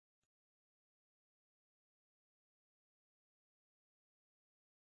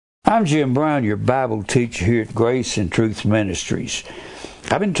I'm Jim Brown, your Bible teacher here at Grace and Truth Ministries.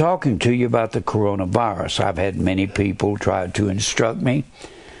 I've been talking to you about the coronavirus. I've had many people try to instruct me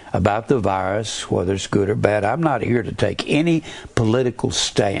about the virus, whether it's good or bad. I'm not here to take any political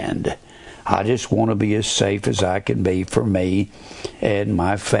stand. I just want to be as safe as I can be for me and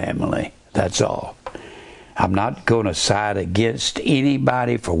my family. That's all. I'm not going to side against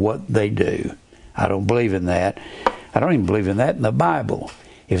anybody for what they do. I don't believe in that. I don't even believe in that in the Bible.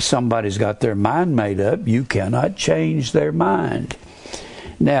 If somebody's got their mind made up, you cannot change their mind.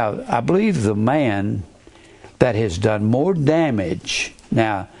 Now, I believe the man that has done more damage.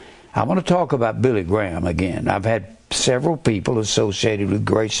 Now, I want to talk about Billy Graham again. I've had several people associated with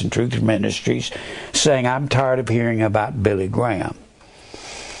Grace and Truth Ministries saying, I'm tired of hearing about Billy Graham.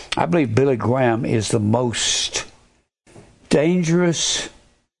 I believe Billy Graham is the most dangerous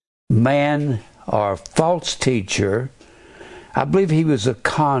man or false teacher. I believe he was a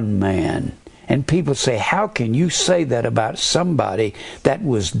con man. And people say, how can you say that about somebody that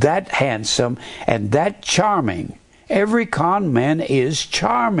was that handsome and that charming? Every con man is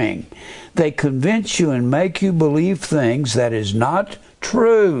charming. They convince you and make you believe things that is not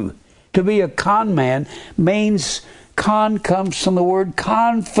true. To be a con man means con comes from the word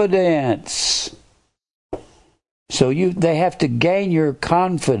confidence. So they have to gain your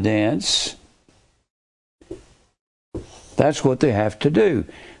confidence. That's what they have to do.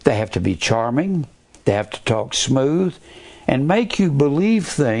 They have to be charming. They have to talk smooth and make you believe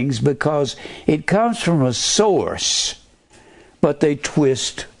things because it comes from a source. But they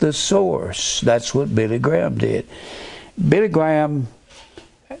twist the source. That's what Billy Graham did. Billy Graham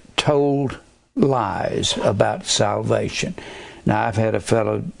told lies about salvation. Now, I've had a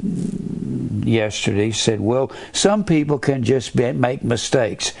fellow yesterday said, well, some people can just make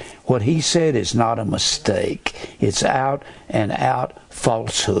mistakes. What he said is not a mistake. It's out and out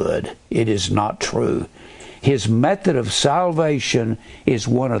falsehood. It is not true. His method of salvation is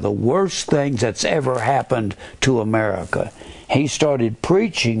one of the worst things that's ever happened to America. He started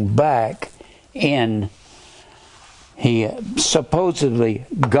preaching back he supposedly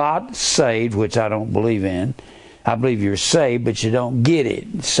got saved, which I don't believe in. I believe you're saved, but you don't get it.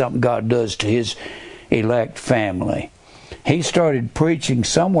 It's something God does to his elect family. He started preaching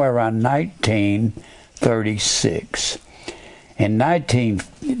somewhere around 1936. In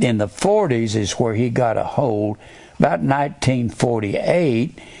the 40s is where he got a hold, about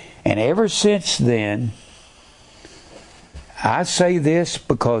 1948, and ever since then, I say this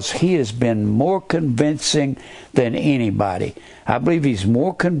because he has been more convincing than anybody. I believe he's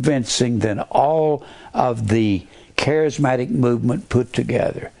more convincing than all of the charismatic movement put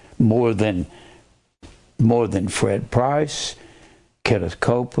together. More than Fred Price, Kenneth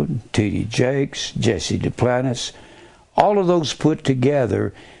Copeland, T.D. Jakes, Jesse Duplantis. All of those put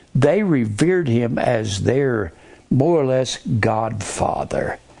together, they revered him as their, more or less,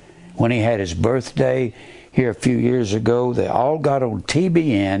 godfather. When he had his birthday here a few years ago, they all got on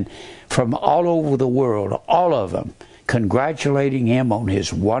TBN from all over the world, all of them, congratulating him on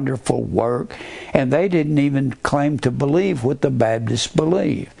his wonderful work. And they didn't even claim to believe what the Baptists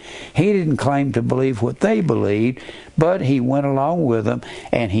believe. He didn't claim to believe what they believed, but he went along with them,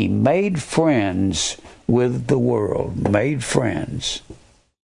 and he made friends with the world. Made friends.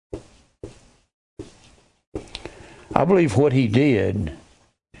 I believe what he did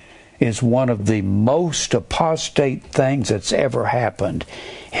is one of the most apostate things that's ever happened.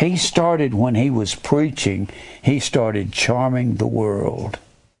 He started, when he was preaching, he started charming the world.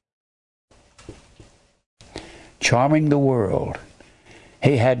 Charming the world.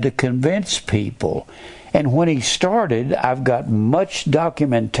 He had to convince people. And when he started, I've got much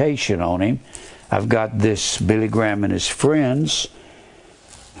documentation on him. I've got this Billy Graham and his friends.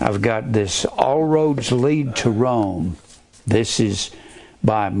 I've got this All Roads Lead to Rome. This is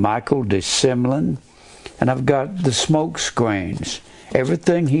by Michael de Simlin. And I've got the smoke screens.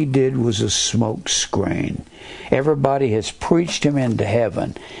 Everything he did was a smoke screen. Everybody has preached him into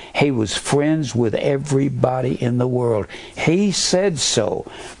heaven. He was friends with everybody in the world. He said so.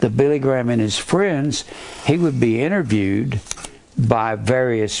 The Billy Graham and his friends, he would be interviewed by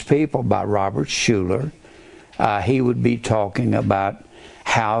various people, by Robert Schuller. He would be talking about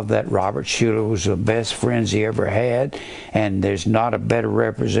how that Robert Schuller was the best friends he ever had, and there's not a better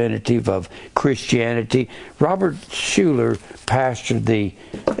representative of Christianity. Robert Schuller pastored the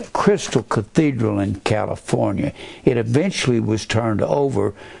Crystal Cathedral in California. It eventually was turned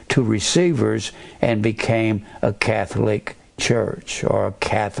over to receivers and became a Catholic church or a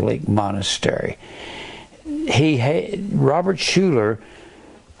Catholic monastery. Robert Schuller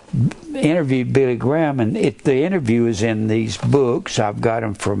interviewed Billy Graham, and the interview is in these books. I've got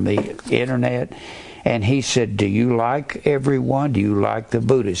them from the internet. And he said, do you like everyone? Do you like the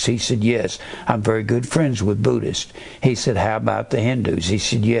Buddhists? He said, yes. I'm very good friends with Buddhists. He said, how about the Hindus? He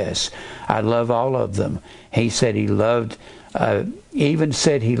said, yes. I love all of them. He said he loved, even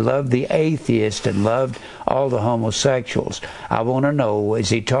said he loved the atheist and loved all the homosexuals. I want to know, is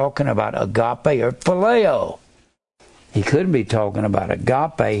he talking about agape or phileo? He couldn't be talking about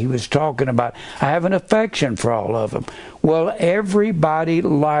agape. He was talking about, I have an affection for all of them. Well, everybody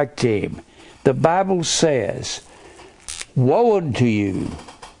liked him. The Bible says, woe unto you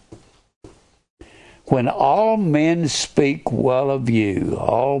when all men speak well of you,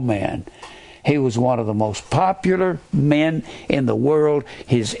 all men. He was one of the most popular men in the world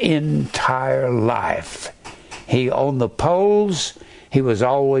his entire life. He on the polls, he was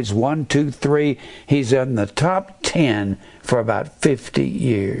always 1, 2, 3. He's in the top 10 for about 50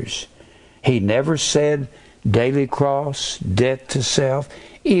 years. He never said daily cross, death to self.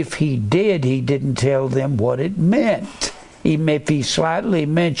 If he did, he didn't tell them what it meant, even if he slightly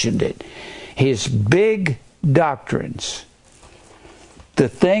mentioned it. His big doctrines, the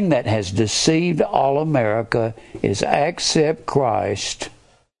thing that has deceived all America is accept Christ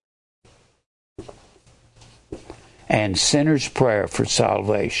and sinner's prayer for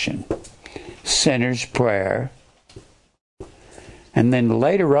salvation. Sinner's prayer. And then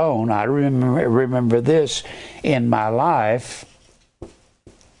later on, I remember this in my life.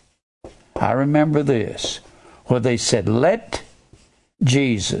 I remember this, where they said, let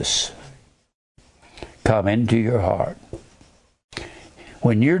Jesus come into your heart.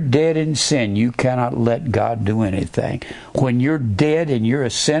 When you're dead in sin, you cannot let God do anything. When you're dead and you're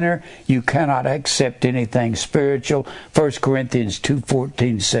a sinner, you cannot accept anything spiritual. 1 Corinthians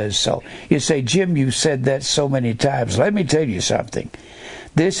 2:14 says so. You say, Jim, you said that so many times. Let me tell you something.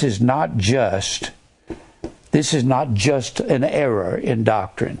 This is not just an error in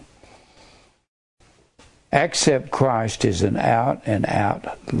doctrine. Accept Christ is an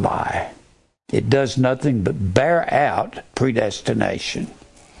out-and-out lie. It does nothing but bear out predestination.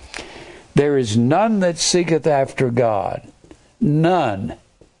 There is none that seeketh after God. None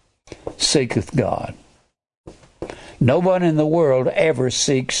seeketh God. No one in the world ever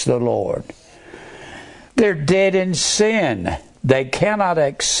seeks the Lord. They're dead in sin. They cannot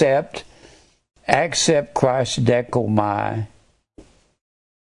accept Christ's dekomai.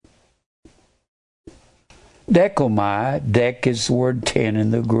 Dekomai, dek is the word 10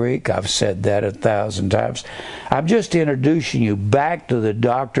 in the Greek. I've said that 1,000 times. I'm just introducing you back to the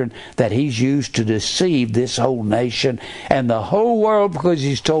doctrine that he's used to deceive this whole nation and the whole world, because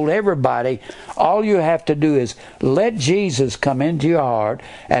he's told everybody, all you have to do is let Jesus come into your heart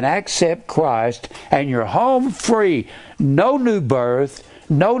and accept Christ, and you're home free. No new birth,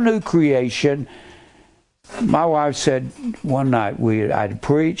 no new creation. My wife said one night I'd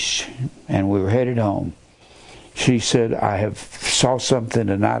preached and we were headed home. She said, I saw something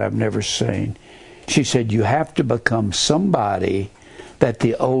tonight I've never seen. She said, you have to become somebody that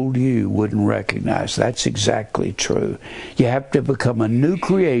the old you wouldn't recognize. That's exactly true. You have to become a new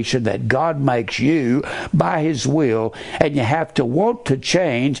creation that God makes you by His will, and you have to want to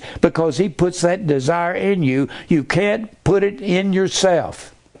change because He puts that desire in you. You can't put it in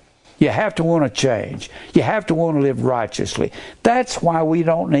yourself. You have to want to change. You have to want to live righteously. That's why we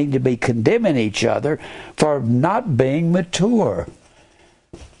don't need to be condemning each other for not being mature.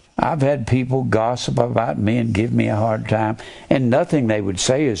 I've had people gossip about me and give me a hard time, and nothing they would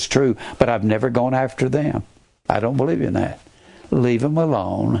say is true, but I've never gone after them. I don't believe in that. Leave them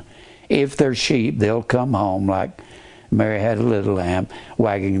alone. If they're sheep, they'll come home like Mary had a little lamb,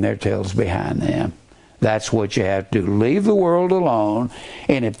 wagging their tails behind them. That's what you have to do. Leave the world alone,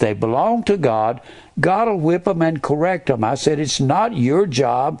 and if they belong to God, God will whip them and correct them. I said it's not your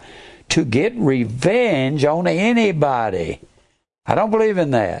job to get revenge on anybody. I don't believe in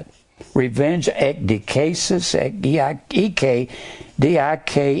that. Revenge, ekdikesis,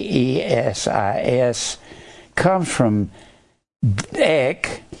 D-I-K-E-S-I-S, comes from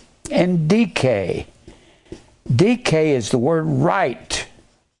ek and decay. Decay is the word right.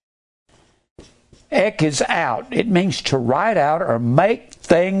 Ek is out. It means to write out or make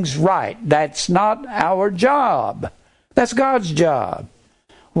things right. That's not our job. That's God's job.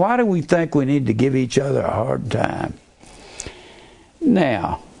 Why do we think we need to give each other a hard time?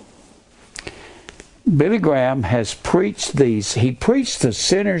 Now, Billy Graham has preached these. He preached the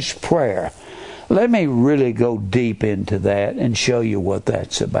sinner's prayer. Let me really go deep into that and show you what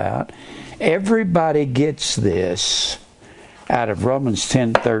that's about. Everybody gets this out of Romans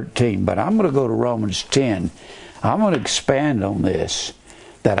 10:13, but I'm going to go to Romans 10. I'm going to expand on this.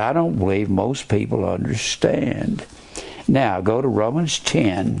 that I don't believe most people understand. Now, go to Romans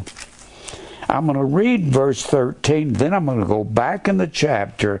 10. I'm going to read verse 13, then I'm going to go back in the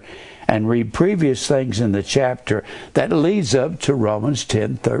chapter and read previous things in the chapter that leads up to Romans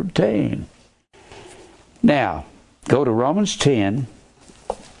 10:13. Now, go to Romans 10.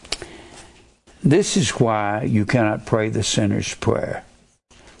 This is why you cannot pray the sinner's prayer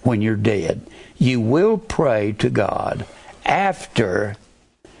when you're dead. You will pray to God after,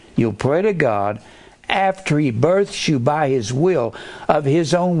 you'll pray to God after He births you by His will. Of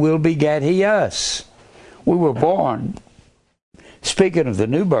His own will begat He us. We were born, speaking of the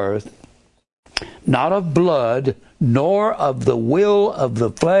new birth, not of blood, nor of the will of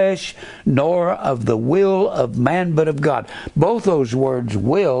the flesh, nor of the will of man, but of God. Both those words,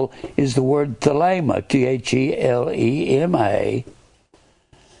 will, is the word thelema, Thelema.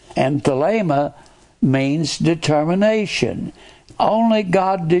 And thelema means determination. Only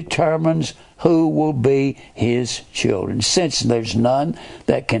God determines who will be His children. Since there's none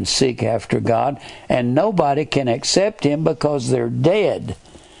that can seek after God, and nobody can accept Him because they're dead.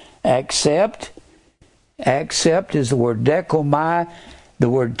 Accept is the word dekomai. The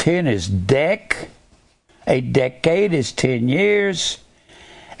word 10 is dec. A decade is 10 years.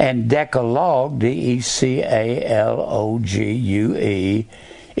 And decalogue, D-E-C-A-L-O-G-U-E,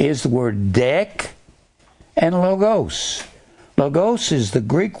 is the word dec and logos. Logos is the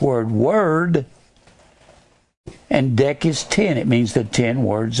Greek word, and dec is 10. It means the 10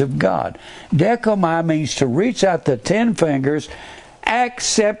 words of God. Dekomai means to reach out the 10 fingers,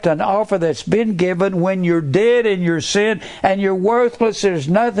 accept an offer that's been given when you're dead in your sin and you're worthless. There's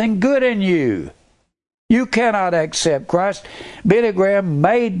nothing good in you. You cannot accept Christ. Billy Graham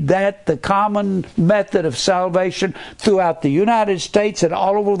made that the common method of salvation throughout the United States and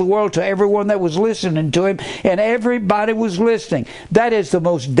all over the world to everyone that was listening to him, and everybody was listening. That is the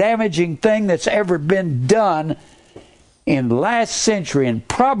most damaging thing that's ever been done in the last century and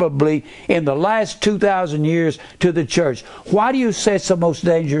probably in the last 2,000 years to the church. Why do you say it's the most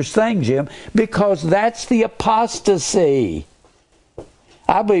dangerous thing, Jim? Because that's the apostasy.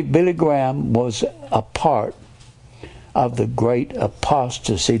 I believe Billy Graham was a part of the great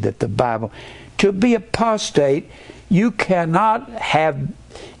apostasy that the Bible... To be apostate, you have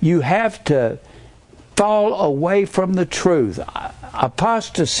to fall away from the truth.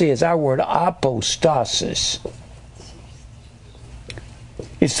 Apostasy is our word apostasis.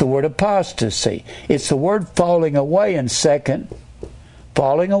 It's the word apostasy. It's the word falling away in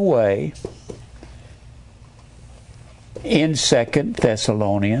falling away in 2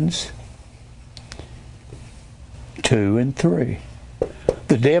 Thessalonians 2 and 3.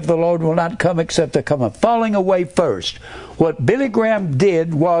 The day of the Lord will not come except there come a falling away first. What Billy Graham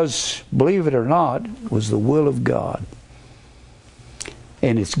did was, believe it or not, was the will of God.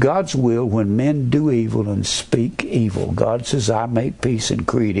 And it's God's will when men do evil and speak evil. God says, I make peace and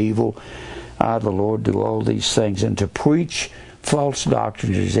create evil. I, the Lord, do all these things. And to preach false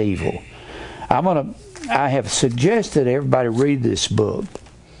doctrines is evil. I have suggested everybody read this book,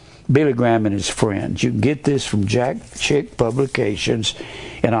 Billy Graham and His Friends. You can get this from Jack Chick Publications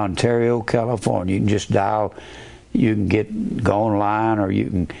in Ontario, California. You can just dial, you can go online, or you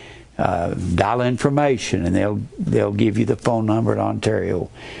can dial information, and they'll give you the phone number in Ontario.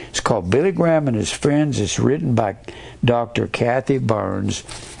 It's called Billy Graham and His Friends. It's written by Dr. Kathy Burns,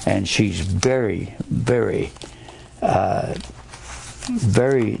 and she's very, very,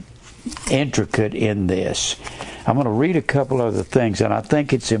 very intricate in this. I'm going to read a couple other things, and I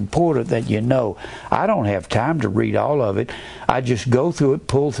think it's important that you know. I don't have time to read all of it. I just go through it,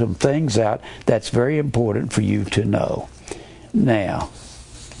 pull some things out that's very important for you to know. Now,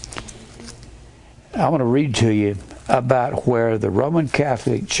 I want to read to you about where the Roman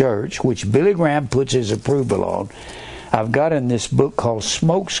Catholic Church, which Billy Graham puts his approval on, I've got in this book called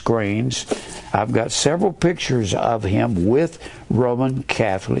Smoke Screens, I've got several pictures of him with Roman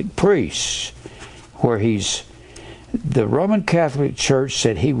Catholic priests, where the Roman Catholic Church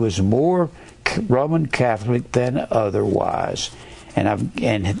said he was more Roman Catholic than otherwise.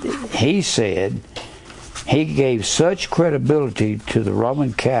 And he said he gave such credibility to the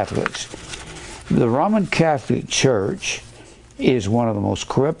Roman Catholics. The Roman Catholic Church is one of the most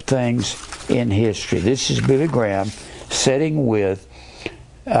corrupt things in history. This is Billy Graham sitting with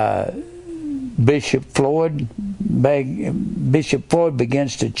Bishop Floyd. Bishop Floyd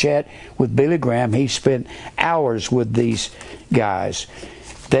begins to chat with Billy Graham. He spent hours with these guys.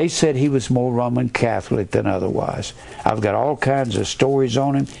 They said he was more Roman Catholic than otherwise. I've got all kinds of stories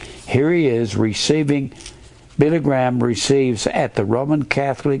on him. Here he is receiving Billy Graham receives at the Roman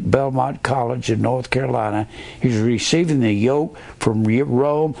Catholic Belmont College in North Carolina. He's receiving the yoke from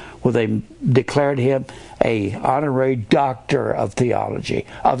Rome, where they declared him a honorary doctor of theology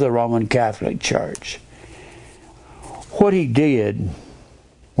of the Roman Catholic Church. What he did,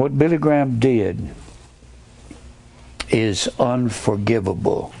 what Billy Graham did, is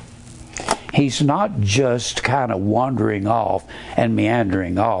unforgivable. He's not just kind of wandering off and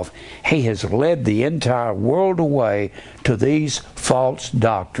meandering off. He has led the entire world away to these false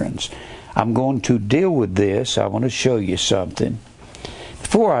doctrines. I'm going to deal with this. I want to show you something.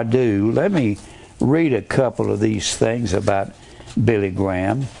 Before I do, let me read a couple of these things about Billy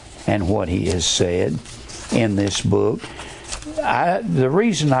Graham and what he has said in this book. The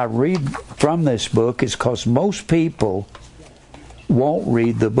reason I read from this book is because most people won't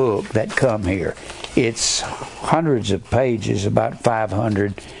read the book that come here. It's hundreds of pages, about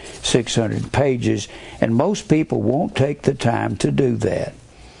 500, 600 pages, and most people won't take the time to do that.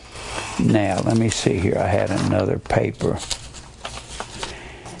 Now, let me see here. I had another paper.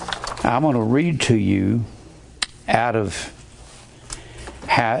 I'm going to read to you out of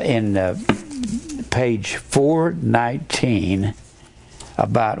page 419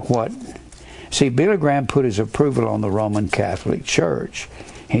 about what... See, Billy Graham put his approval on the Roman Catholic Church.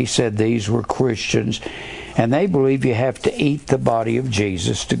 He said these were Christians, and they believe you have to eat the body of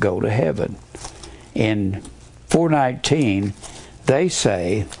Jesus to go to heaven. In 419, they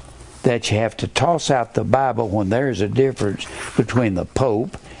say that you have to toss out the Bible when there is a difference between the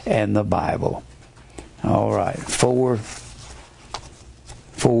Pope and the Bible. All right,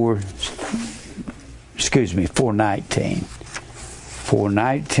 419.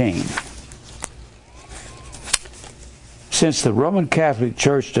 419. Since the Roman Catholic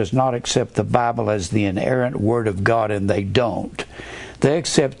Church does not accept the Bible as the inerrant Word of God, and they don't, they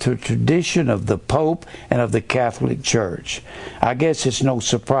accept the tradition of the Pope and of the Catholic Church. I guess it's no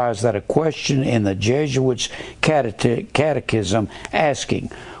surprise that a question in the Jesuits' catechism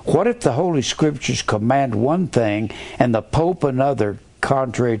asking, what if the Holy Scriptures command one thing and the Pope another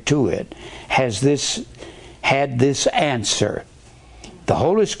contrary to it, had this answer: the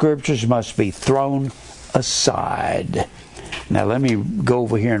Holy Scriptures must be thrown aside. Now let me go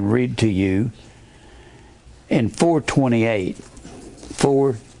over here and read to you in 428.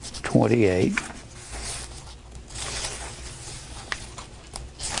 428.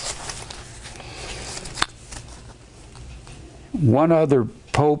 One other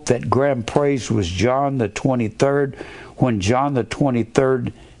pope that Graham praised was John the 23rd. When John the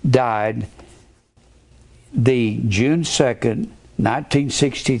 23rd died, the June 2nd,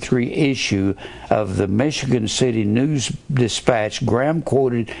 1963 issue of the Michigan City News-Dispatch, Graham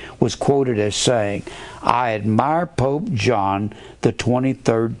was quoted as saying, "I admire Pope John the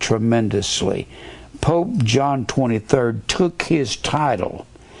 23rd tremendously." Pope John 23rd took his title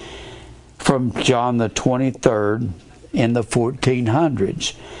from John the 23rd in the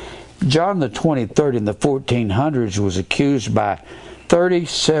 1400s. John the 23rd in the 1400s was accused by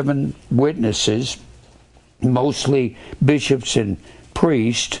 37 witnesses, mostly bishops and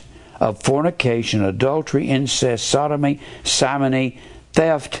priests, of fornication, adultery, incest, sodomy, simony,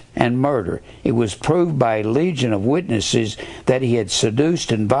 theft, and murder. It was proved by a legion of witnesses that he had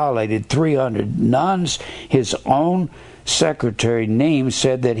seduced and violated 300 nuns. His own secretary, Nemes,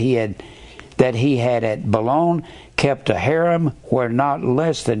 said that he had at Boulogne kept a harem where not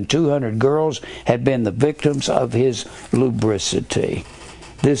less than 200 girls had been the victims of his lubricity.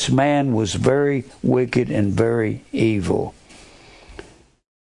 This man was very wicked and very evil.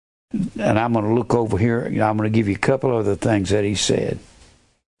 And I'm going to look over here. I'm going to give you a couple other things that he said.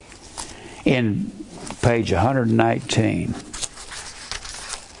 In page 119,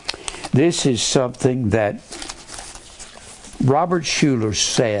 this is something that Robert Schuller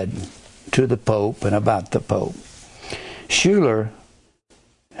said to the Pope and about the Pope. Schuller,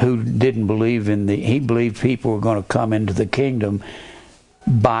 who didn't believe he believed people were going to come into the kingdom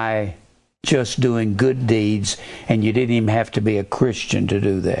by just doing good deeds, and you didn't even have to be a Christian to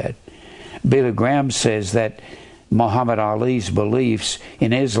do that. Billy Graham says that Muhammad Ali's beliefs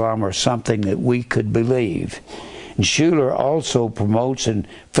in Islam are something that we could believe. And Schuller also promotes and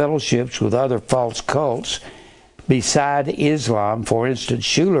fellowships with other false cults beside Islam. For instance,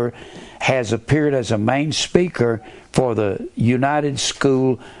 Schuller has appeared as a main speaker for the United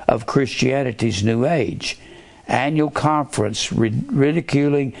School of Christianity's New Age annual conference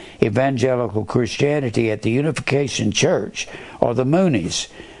ridiculing evangelical Christianity at the Unification Church, or the Moonies.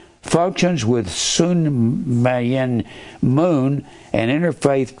 Functions with Sun Mayen Moon and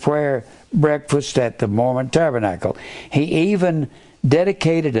interfaith prayer breakfast at the Mormon Tabernacle. He even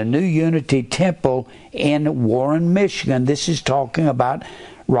dedicated a new Unity Temple in Warren, Michigan. This is talking about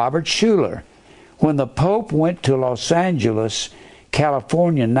Robert Schuller. When the Pope went to Los Angeles,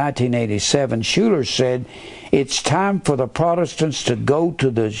 California in 1987, Schuller said, "It's time for the Protestants to go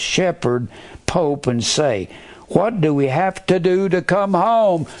to the shepherd Pope and say, 'What do we have to do to come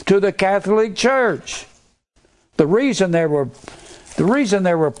home to the Catholic Church?'" The reason there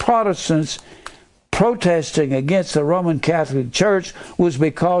were Protestants protesting against the Roman Catholic Church was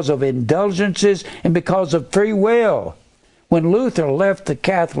because of indulgences and because of free will. When Luther left the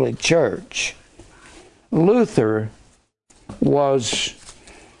Catholic Church, Luther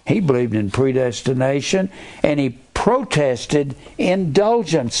he believed in predestination, and he protested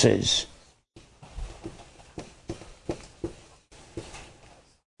indulgences.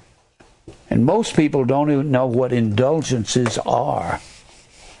 And most people don't even know what indulgences are.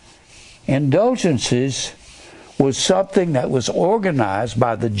 Indulgences was something that was organized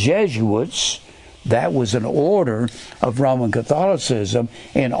by the Jesuits. That was an order of Roman Catholicism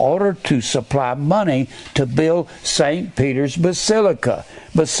in order to supply money to build St. Peter's Basilica.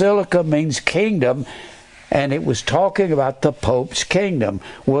 Basilica means kingdom, and it was talking about the Pope's kingdom.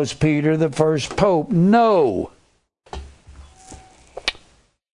 Was Peter the first Pope? No.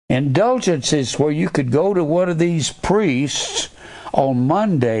 Indulgences where you could go to one of these priests on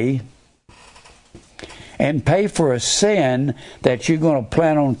Monday and pay for a sin that you're going to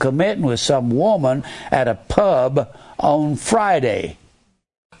plan on committing with some woman at a pub on Friday.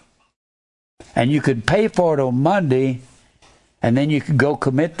 And you could pay for it on Monday, and then you could go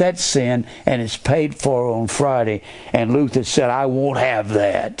commit that sin, and it's paid for on Friday. And Luther said, "I won't have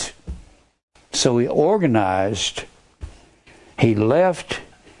that." So he organized, he left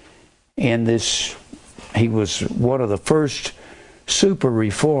in this, he was one of the first super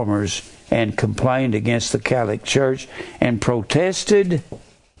reformers, and complained against the Catholic Church and protested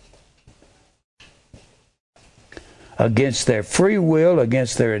against their free will,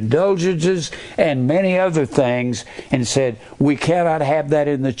 against their indulgences, and many other things, and said, "We cannot have that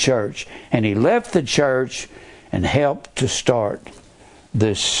in the church." And he left the church and helped to start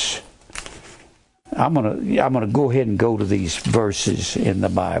this. I'm gonna go ahead and go to these verses in the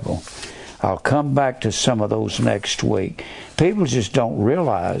Bible. I'll come back to some of those next week. People just don't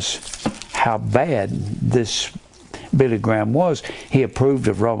realize how bad this Billy Graham was. He approved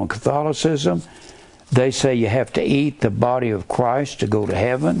of Roman Catholicism. They say you have to eat the body of Christ to go to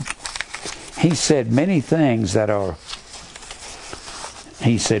heaven. He said many things that are,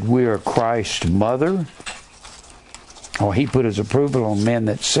 he said, we are Christ's mother. Or he put his approval on men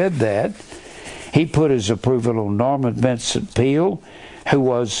that said that. He put his approval on Norman Vincent Peale,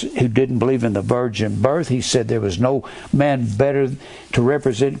 who didn't believe in the virgin birth. He said there was no man better to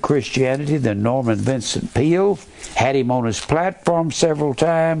represent Christianity than Norman Vincent Peale. Had him on his platform several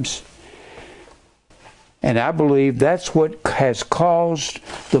times. And I believe that's what has caused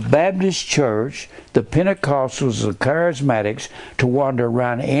the Baptist Church, the Pentecostals, the Charismatics to wander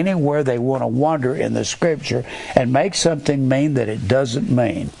around anywhere they want to wander in the Scripture and make something mean that it doesn't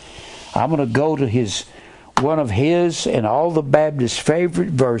mean. I'm going to go to one of his and all the Baptists' favorite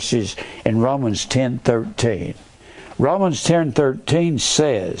verses in Romans 10:13. Romans 10:13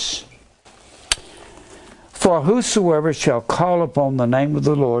 says, "For whosoever shall call upon the name of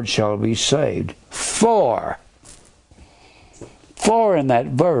the Lord shall be saved." For in that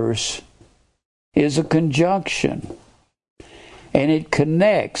verse is a conjunction, and it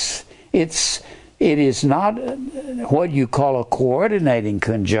connects. It is not what you call a coordinating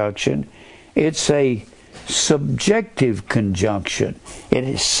conjunction. It's a subjective conjunction. It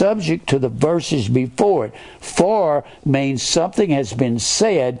is subject to the verses before it. For means something has been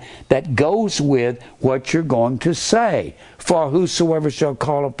said that goes with what you're going to say. For whosoever shall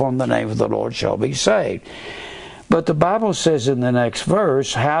call upon the name of the Lord shall be saved. But the Bible says in the next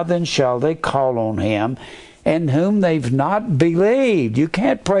verse, how then shall they call on him in whom they've not believed? You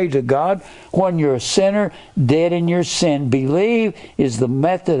can't pray to God when you're a sinner, dead in your sin. Believe is the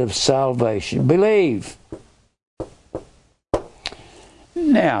method of salvation. Believe.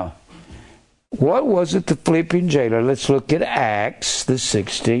 Now, what was it the Philippian jailer? Let's look at Acts, the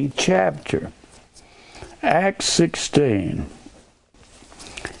 16th chapter. Acts 16.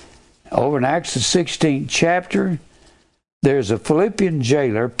 Over in Acts, the 16th chapter, there's a Philippian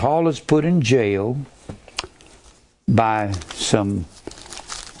jailer. Paul is put in jail by some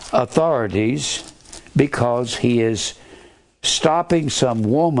authorities because he is stopping some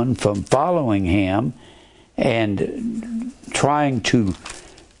woman from following him and trying to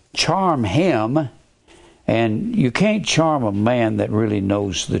charm him. And you can't charm a man that really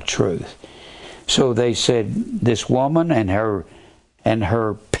knows the truth. So they said this woman and her and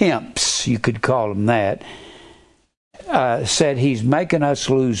her pimps, you could call them that, said he's making us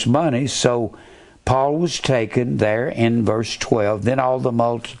lose money. So Paul was taken there in verse 12. Then all the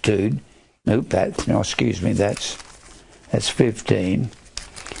multitude, that's 15.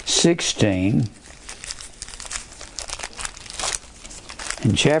 16.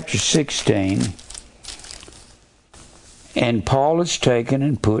 In chapter 16, and Paul is taken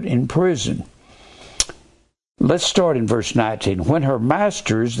and put in prison. Let's start in verse 19. When her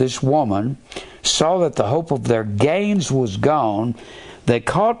masters, this woman, saw that the hope of their gains was gone, they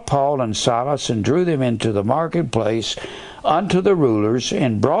caught Paul and Silas and drew them into the marketplace unto the rulers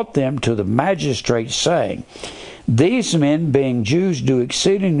and brought them to the magistrates, saying, These men, being Jews, do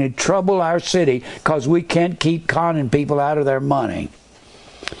exceedingly trouble our city, because we can't keep conning people out of their money,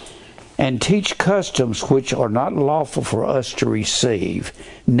 and teach customs which are not lawful for us to receive,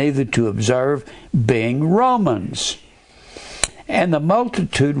 neither to observe, being Romans. And the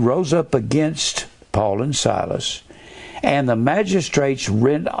multitude rose up against Paul and Silas, and the magistrates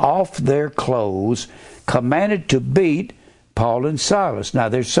rent off their clothes, commanded to beat Paul and Silas. Now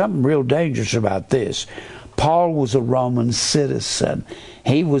there's something real dangerous about this. Paul was a Roman citizen.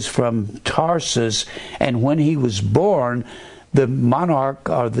 He was from Tarsus, and when he was born, the monarch,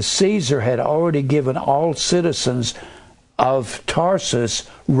 or the Caesar, had already given all citizens of Tarsus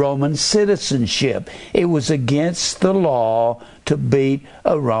Roman citizenship. It was against the law to beat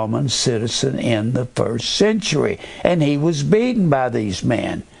a Roman citizen in the first century, and he was beaten by these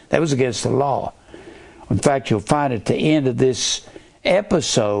men. That was against the law. In fact, you'll find at the end of this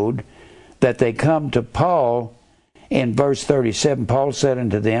episode that they come to Paul in verse 37. Paul said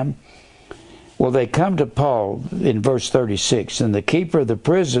unto them, they come to Paul in verse 36, and the keeper of the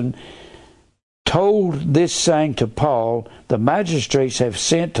prison told this saying to Paul, The magistrates have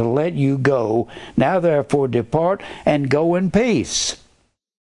sent to let you go. Now therefore depart and go in peace.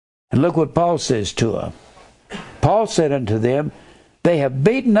 And look what Paul says to them. Paul said unto them, They have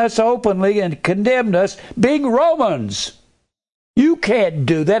beaten us openly and condemned us, being Romans. You can't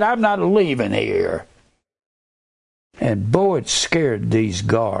do that. I'm not leaving here. And boy, it scared these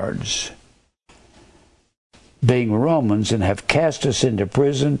guards. Being Romans, and have cast us into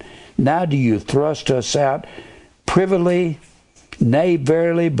prison, now do you thrust us out privily? Nay,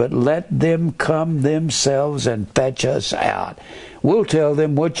 verily, but let them come themselves and fetch us out. We'll tell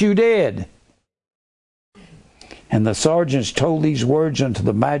them what you did. And the sergeants told these words unto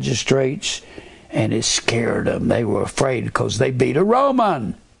the magistrates, and it scared them. They were afraid because they beat a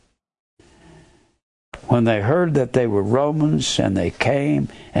Roman. When they heard that they were Romans, and they came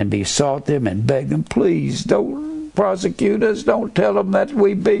and besought them and begged them, Please don't prosecute us. Don't tell them that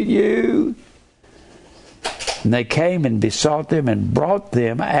we beat you. And they came and besought them and brought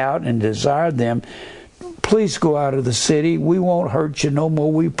them out and desired them, Please go out of the city. We won't hurt you no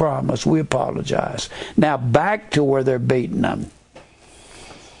more. We promise. We apologize. Now back to where they're beating them.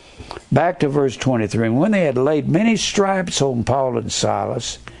 Back to verse 23. And when they had laid many stripes on Paul and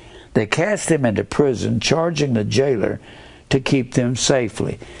Silas, they cast them into prison, charging the jailer to keep them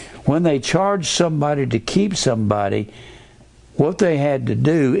safely. When they charged somebody to keep somebody, what they had to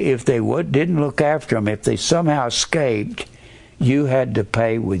do, if they didn't look after them, if they somehow escaped, you had to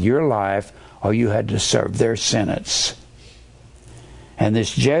pay with your life, or you had to serve their sentence. And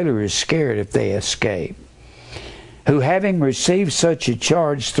this jailer is scared if they escape. Who, having received such a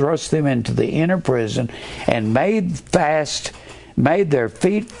charge, thrust them into the inner prison, and made their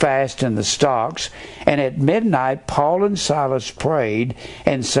feet fast in the stocks. And at midnight Paul and Silas prayed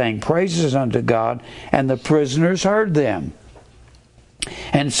and sang praises unto God, and the prisoners heard them.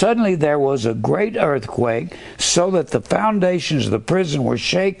 And suddenly there was a great earthquake, so that the foundations of the prison were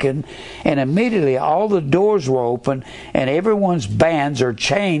shaken, and immediately all the doors were open, and everyone's bands or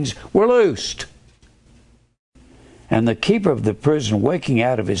chains were loosed. And the keeper of the prison, waking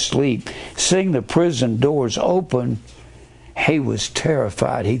out of his sleep, seeing the prison doors open, he was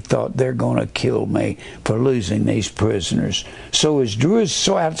terrified. He thought, they're going to kill me for losing these prisoners. So he drew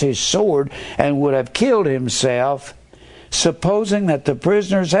out his sword and would have killed himself, supposing that the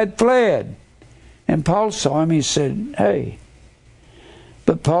prisoners had fled. And Paul saw him. He said, Hey.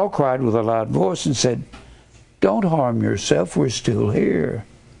 But Paul cried with a loud voice and said, Don't harm yourself. We're still here.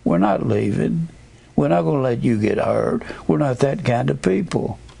 We're not leaving. We're not going to let you get hurt. We're not that kind of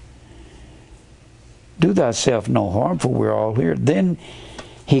people. Do thyself no harm, for we're all here. Then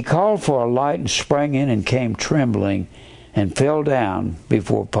he called for a light and sprang in and came trembling and fell down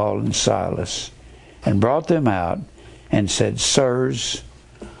before Paul and Silas and brought them out and said, Sirs,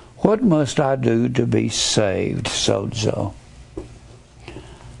 what must I do to be saved? Sozo.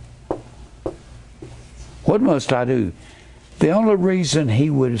 What must I do? The only reason he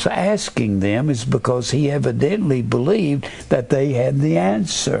was asking them is because he evidently believed that they had the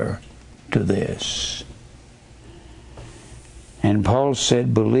answer to this. And Paul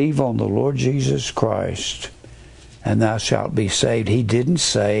said, believe on the Lord Jesus Christ, and thou shalt be saved. He didn't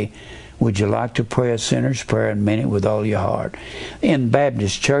say, would you like to pray a sinner's prayer and mean it with all your heart? In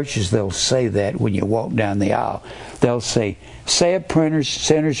Baptist churches, they'll say that when you walk down the aisle. They'll say a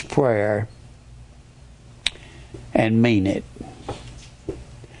sinner's prayer and mean it.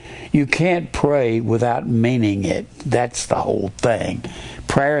 You can't pray without meaning it. That's the whole thing.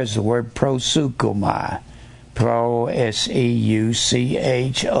 Prayer is the word proseuchomai.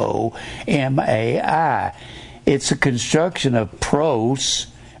 Proseuchomai. It's a construction of pros,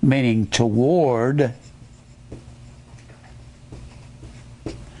 meaning toward,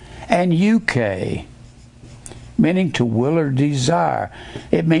 and euche, meaning to will or desire.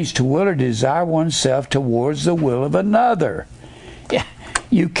 It means to will or desire oneself towards the will of another.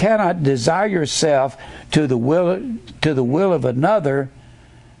 You cannot desire yourself to the will of another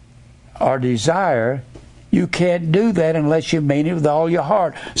or desire. You can't do that unless you mean it with all your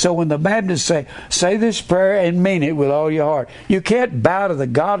heart. So when the Baptists say this prayer and mean it with all your heart, you can't bow to the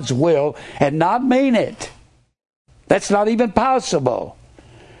God's will and not mean it. That's not even possible.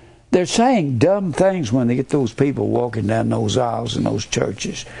 They're saying dumb things when they get those people walking down those aisles in those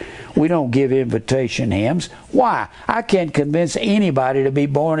churches. We don't give invitation hymns. Why? I can't convince anybody to be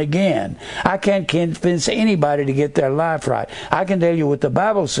born again. I can't convince anybody to get their life right. I can tell you what the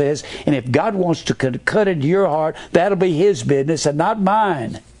Bible says, and if God wants to cut into your heart, that'll be His business and not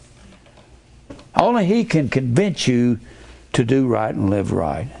mine. Only He can convince you to do right and live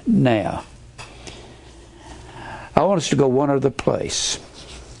right. Now, I want us to go one other place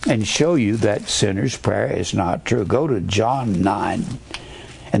and show you that sinner's prayer is not true. Go to John 9.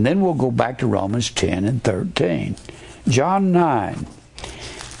 And then we'll go back to Romans 10 and 13. John 9.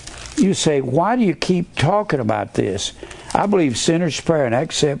 You say, why do you keep talking about this? I believe sinner's prayer and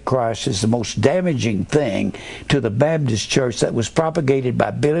accept Christ is the most damaging thing to the Baptist church that was propagated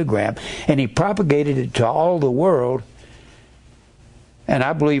by Billy Graham. And he propagated it to all the world. And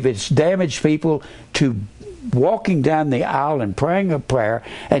I believe it's damaged people to walking down the aisle and praying a prayer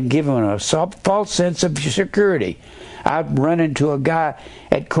and giving them a false sense of security. I've run into a guy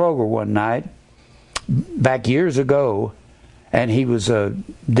at Kroger one night back years ago, and he was a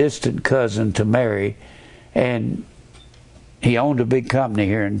distant cousin to Mary, and he owned a big company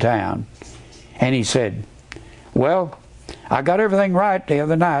here in town. And he said, well, I got everything right the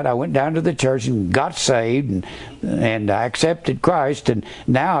other night. I went down to the church and got saved, and I accepted Christ, and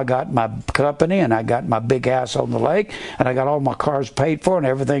now I got my company, and I got my big house on the lake, and I got all my cars paid for, and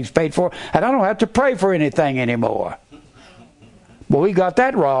everything's paid for, and I don't have to pray for anything anymore. Well, he got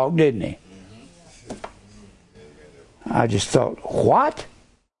that wrong, didn't he? I just thought, what?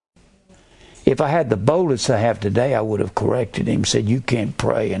 If I had the boldness I have today, I would have corrected him, said, you can't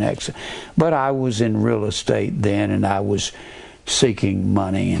pray and exit. But I was in real estate then, and I was seeking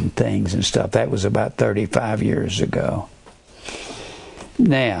money and things and stuff. That was about 35 years ago.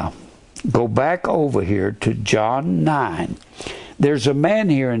 Now, go back over here to John 9. There's a man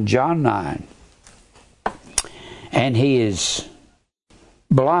here in John 9, and he is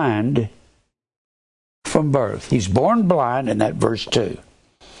blind from birth. He's born blind in that verse 2.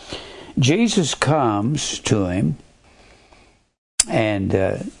 Jesus comes to him, and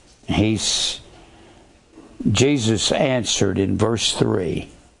Jesus answered in verse 3.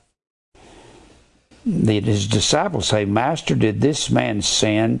 His disciples say, Master, did this man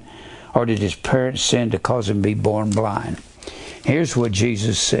sin, or did his parents sin to cause him to be born blind? Here's what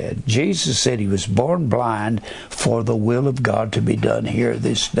Jesus said. Jesus said he was born blind for the will of God to be done here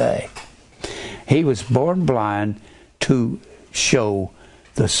this day. He was born blind to show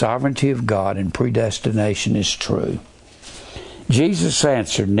the sovereignty of God and predestination is true. Jesus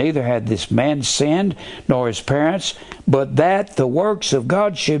answered, neither had this man sinned, nor his parents, but that the works of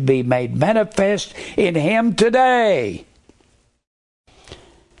God should be made manifest in him today.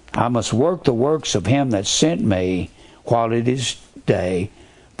 I must work the works of him that sent me while it is day.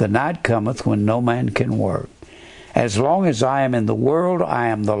 The night cometh when no man can work. As long as I am in the world, I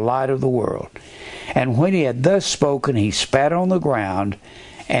am the light of the world. And when he had thus spoken, he spat on the ground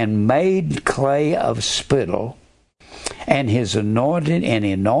and made clay of spittle, and he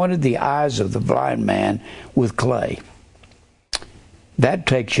anointed the eyes of the blind man with clay. That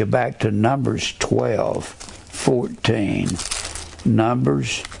takes you back to Numbers 12:14.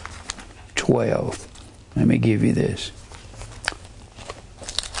 Numbers 12. Let me give you this.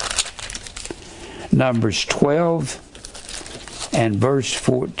 Numbers 12 and verse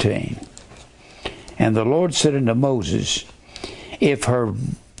 14. And the Lord said unto Moses, If her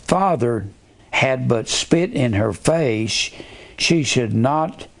father had but spit in her face, she should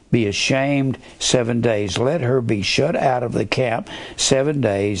not be ashamed 7 days. Let her be shut out of the camp 7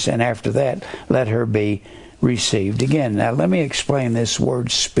 days, and after that let her be received again. Now let me explain this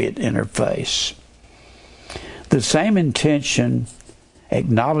word spit in her face. The same intention,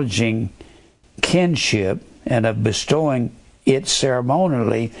 acknowledging kinship and of bestowing it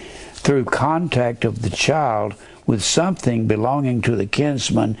ceremonially through contact of the child with something belonging to the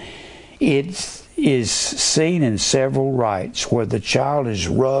kinsman, it is seen in several rites where the child is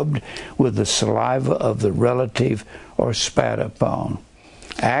rubbed with the saliva of the relative or spat upon.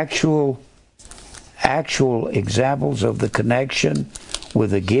 Actual examples of the connection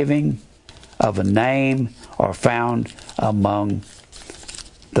with the giving of a name are found among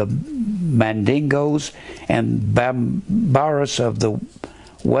the Mandingos and Bambaras of the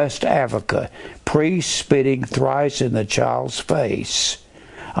West Africa, priests spitting thrice in the child's face.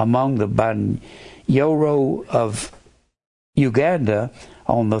 Among the Banyoro of Uganda,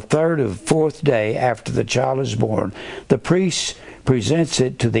 on the third or fourth day after the child is born, the priest presents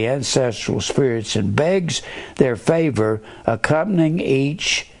it to the ancestral spirits and begs their favor, accompanying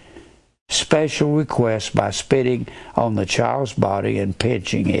each special request by spitting on the child's body and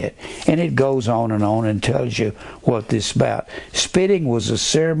pinching it. And it goes on and tells you what this is about. Spitting was a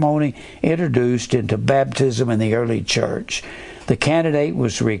ceremony introduced into baptism in the early church. The candidate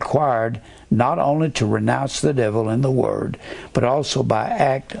was required not only to renounce the devil in the word, but also by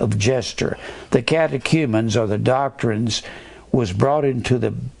act of gesture. The catechumens, or the doctrines, was brought into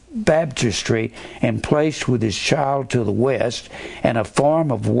the baptistry and placed with his child to the west, and a form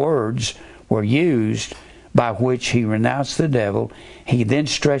of words were used by which he renounced the devil. He then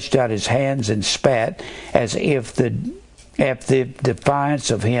stretched out his hands and spat, as if the defiance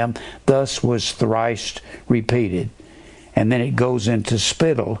of him thus was thrice repeated. And then it goes into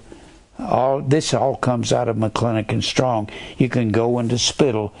spittle. This all comes out of McClintock and Strong. You can go into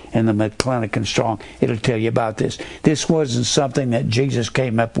spittle in the McClintock and Strong. It'll tell you about this. This wasn't something that Jesus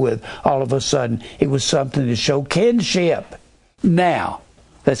came up with all of a sudden. It was something to show kinship. Now,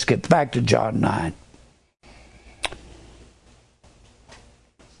 let's get back to John 9.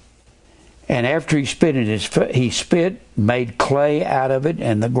 And after he spit, made clay out of it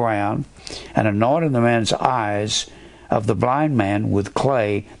in the ground, and anointed the man's eyes of the blind man with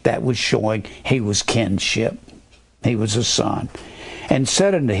clay. That was showing he was kinship. He was a son. And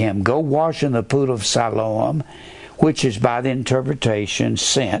said unto him, Go wash in the pool of Siloam, which is by the interpretation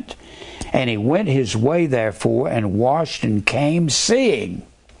sent. And he went his way therefore, and washed, and came seeing.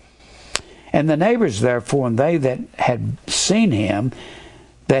 And the neighbors therefore, and they that had seen him,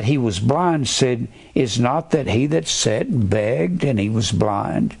 that he was blind, said, Is not that he that sat and begged, and he was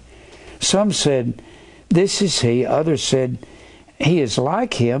blind? Some said, This is he. Others said, He is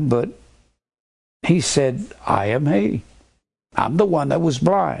like him. But he said, I am he. I'm the one that was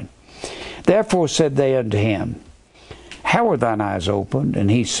blind. Therefore said they unto him, How are thine eyes opened? And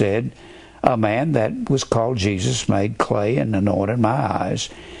he said, A man that was called Jesus made clay and anointed my eyes,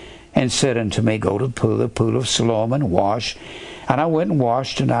 and said unto me, Go to the pool of Siloam and wash. And I went and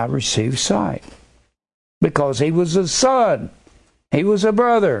washed, and I received sight. Because he was a son. He was a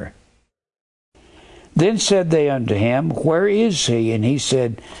brother. Then said they unto him, Where is he? And he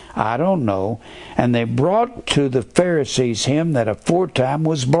said, I don't know. And they brought to the Pharisees him that aforetime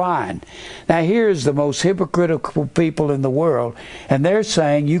was blind. Now here is the most hypocritical people in the world, and they're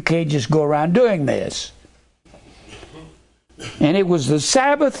saying you can't just go around doing this. And it was the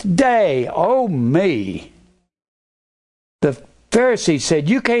Sabbath day. Oh me! The Pharisees said,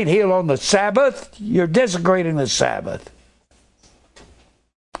 You can't heal on the Sabbath. You're desecrating the Sabbath.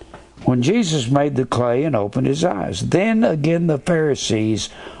 When Jesus made the clay and opened his eyes, then again the Pharisees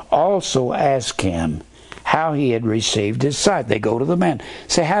also asked him how he had received his sight. They go to the man,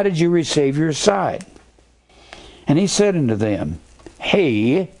 say, How did you receive your sight? And he said unto them,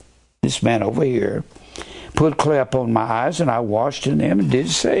 He, this man over here, put clay upon my eyes, and I washed in them and did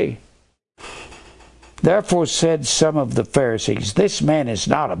see. Therefore said some of the Pharisees, This man is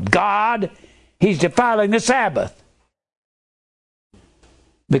not of God. He's defiling the Sabbath,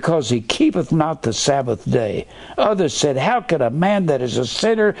 because he keepeth not the Sabbath day. Others said, How could a man that is a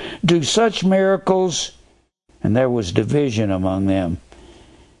sinner do such miracles? And there was division among them.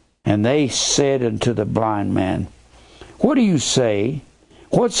 And they said unto the blind man, What do you say?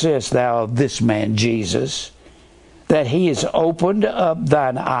 What sayest thou of this man Jesus, that he has opened up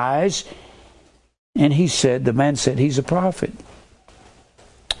thine eyes? And he said, the man said, He's a prophet.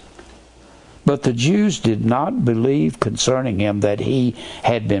 But the Jews did not believe concerning him that he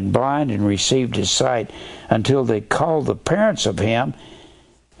had been blind and received his sight until they called the parents of him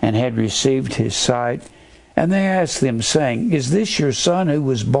and had received his sight. And they asked them, saying, Is this your son who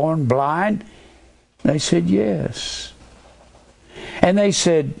was born blind? They said, Yes. And they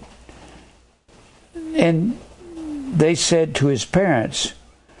said to his parents,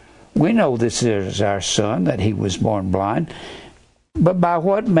 We know this is our son, that he was born blind. But by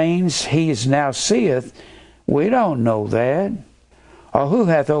what means he is now seeth, we don't know that. Or who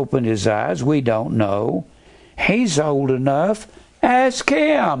hath opened his eyes, we don't know. He's old enough. Ask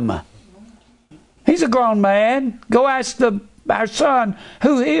him. He's a grown man. Go ask our son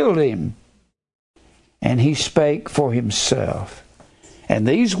who healed him. And he spake for himself. And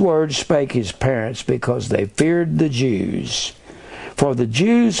these words spake his parents because they feared the Jews. For the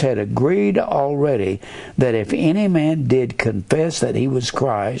Jews had agreed already that if any man did confess that he was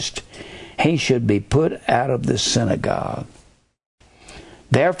Christ, he should be put out of the synagogue.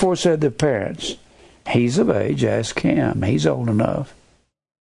 Therefore said the parents, He's of age, ask him. He's old enough.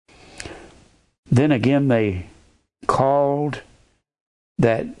 Then again they called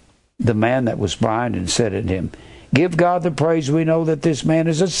the man that was blind and said unto him, Give God the praise, we know that this man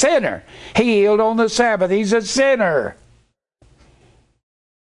is a sinner. He healed on the Sabbath. He's a sinner.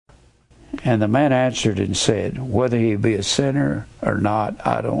 And the man answered and said, Whether he be a sinner or not,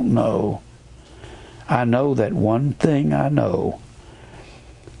 I don't know. I know that one thing I know.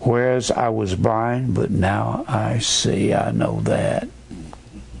 Whereas I was blind, but now I see. I know that.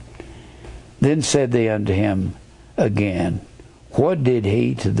 Then said they unto him again, What did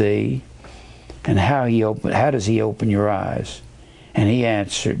he to thee? And how does he open your eyes? And he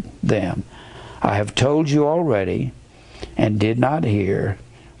answered them, I have told you already, and did not hear.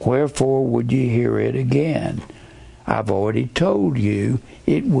 Wherefore would ye hear it again? I've already told you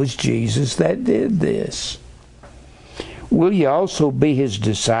it was Jesus that did this. Will ye also be his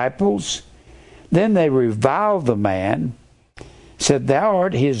disciples? Then they reviled the man, said, Thou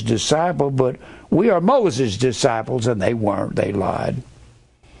art his disciple, but we are Moses' disciples. And they weren't, they lied.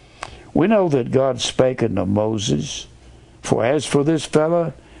 We know that God spake unto Moses, for as for this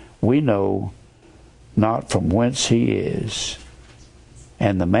fellow, we know not from whence he is.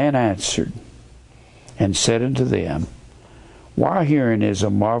 And the man answered and said unto them, Why herein is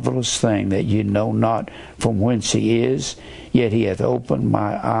a marvelous thing, that ye know not from whence he is, yet he hath opened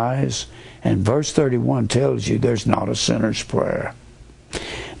my eyes. And verse 31 tells you there's not a sinner's prayer.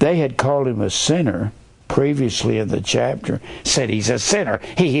 They had called him a sinner previously in the chapter, said he's a sinner.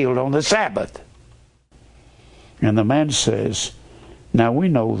 He healed on the Sabbath. And the man says, Now we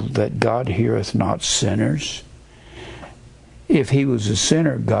know that God heareth not sinners. If he was a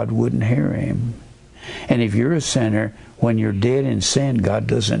sinner, God wouldn't hear him. And if you're a sinner, when you're dead in sin, God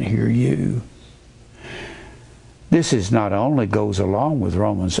doesn't hear you. This is not only goes along with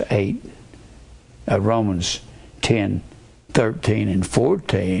Romans 10, 13, and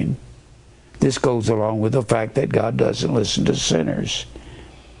 14. This goes along with the fact that God doesn't listen to sinners.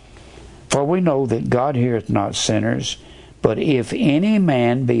 For we know that God heareth not sinners, but if any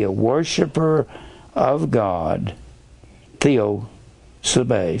man be a worshipper of God, Theo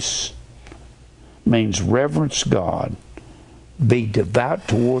Sabes, means reverence God, be devout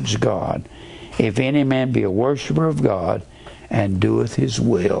towards God. If any man be a worshipper of God, and doeth his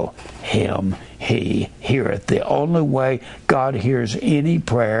will, him he heareth. The only way God hears any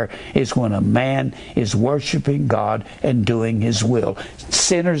prayer is when a man is worshiping God and doing his will.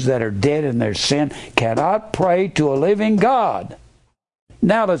 Sinners that are dead in their sin cannot pray to a living God.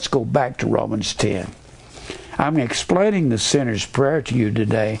 Now let's go back to Romans 10. I'm explaining the sinner's prayer to you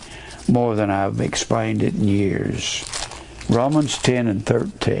today more than I've explained it in years. Romans 10 and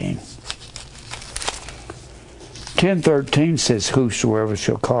 13. 10:13 says, Whosoever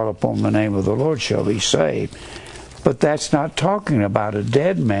shall call upon the name of the Lord shall be saved. But that's not talking about a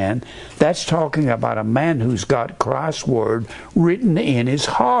dead man. That's talking about a man who's got Christ's word written in his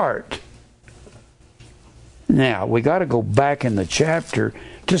heart. Now, we got to go back in the chapter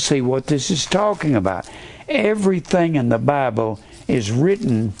to see what this is talking about. Everything in the Bible is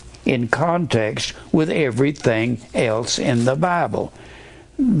written in context with everything else in the Bible.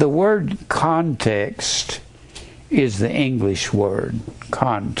 The word context is the English word,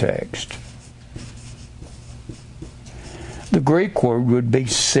 context. The Greek word would be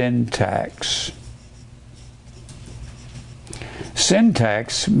syntax.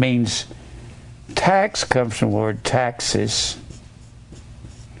 Syntax means, tax comes from the word taxis.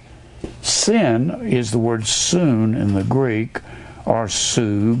 Sin is the word soon in the Greek, or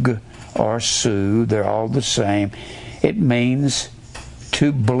sug, or su. They're all the same. It means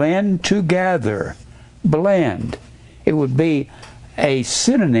to blend together. Blend. It would be a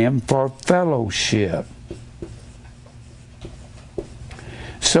synonym for fellowship.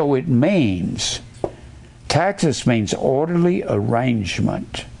 So it means, taxis means orderly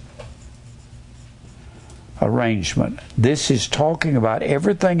arrangement. Arrangement. This is talking about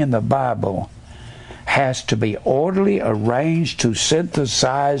everything in the Bible has to be orderly arranged to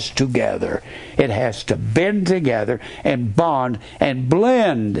synthesize together. It has to bend together and bond and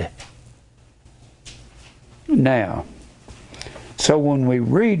blend. Now, so when we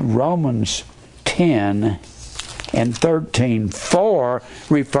read Romans 10 and 13, 4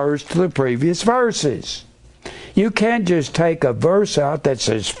 refers to the previous verses. You can't just take a verse out that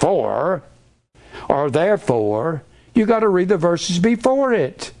says for or therefore. You got to read the verses before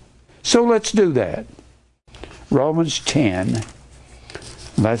it. So let's do that. Romans 10.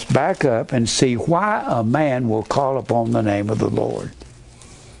 Let's back up and see why a man will call upon the name of the Lord.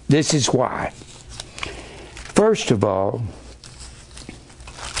 This is why. First of all,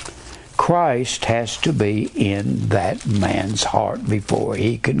 Christ has to be in that man's heart before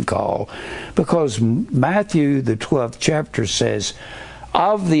he can call. Because Matthew, the 12th chapter says,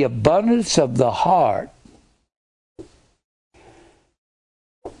 of the abundance of the heart,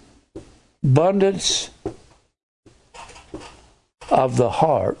 abundance of the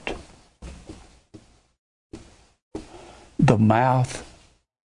heart, the mouth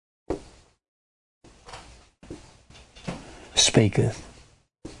speaketh.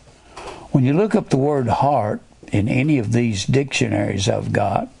 When you look up the word heart in any of these dictionaries I've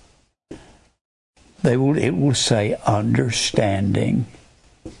got, it will say understanding.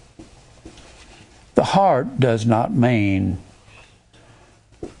 The heart does not mean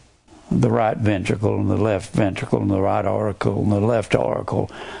the right ventricle and the left ventricle and the right auricle and the left auricle.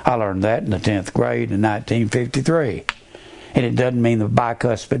 I learned that in the 10th grade in 1953. And it doesn't mean the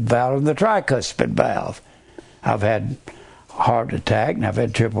bicuspid valve and the tricuspid valve. I've had heart attack and I've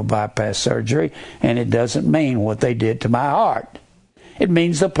had triple bypass surgery, and it doesn't mean what they did to my heart. It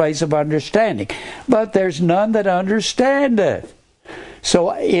means the place of understanding. But there's none that understandeth.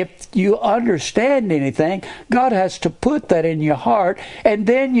 So if you understand anything, God has to put that in your heart, and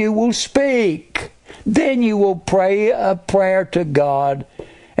then you will speak. Then you will pray a prayer to God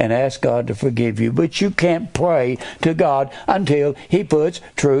and ask God to forgive you. But you can't pray to God until He puts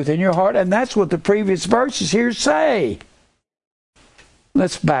truth in your heart. And that's what the previous verses here say.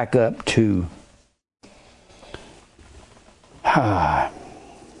 Let's back up to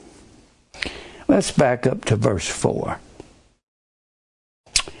verse 4.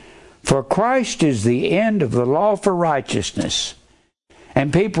 For Christ is the end of the law for righteousness.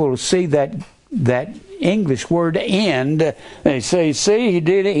 And people see that English word end. They say, see,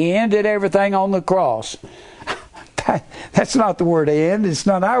 he ended everything on the cross. That's not the word end. It's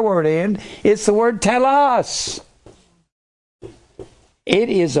not our word end. It's the word telos. It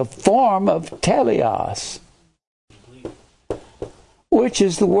is a form of teleos, which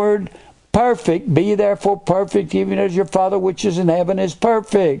is the word perfect. Be therefore perfect, even as your Father which is in heaven is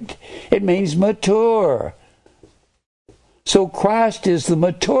perfect. It means mature. So Christ is the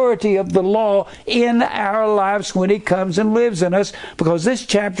maturity of the law in our lives when He comes and lives in us, because this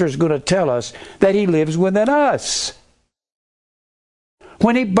chapter is going to tell us that He lives within us.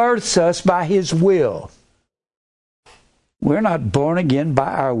 When He births us by His will. We're not born again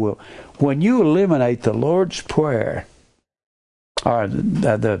by our will. When you eliminate the Lord's Prayer, or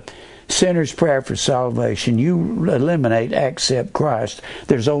the sinner's prayer for salvation, you eliminate accept Christ.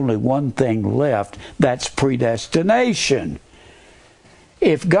 There's only one thing left. That's predestination.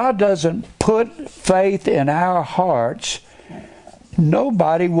 If God doesn't put faith in our hearts,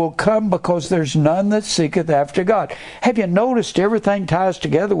 nobody will come, because there's none that seeketh after God. Have you noticed everything ties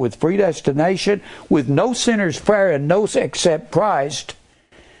together with predestination? With no sinner's prayer and no accept Christ,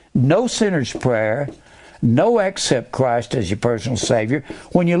 no sinner's prayer, no accept Christ as your personal Savior.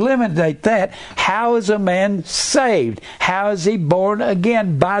 When you eliminate that, how is a man saved? How is he born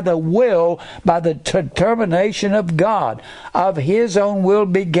again? By the will, by the determination of God. Of His own will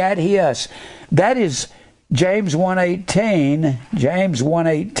begat He us. That is James 1:18. James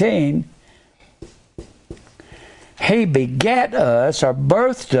 1:18. He begat us, or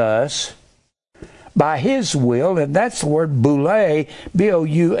birthed us, by His will, and that's the word boule,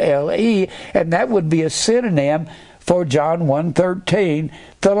 B-O-U-L-E, and that would be a synonym for John 1:13,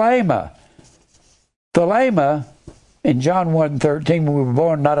 thelema. Thelema, in John 1:13, when we were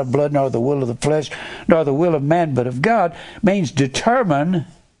born not of blood, nor the will of the flesh, nor the will of man, but of God, means determine,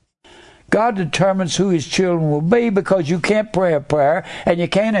 God determines who His children will be, because you can't pray a prayer and you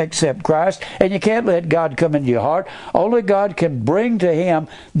can't accept Christ and you can't let God come into your heart. Only God can bring to Him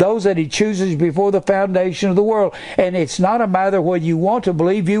those that He chooses before the foundation of the world. And it's not a matter whether you want to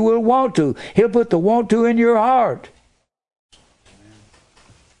believe, you will want to. He'll put the want to in your heart.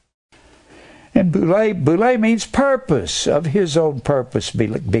 And boule means purpose. Of His own purpose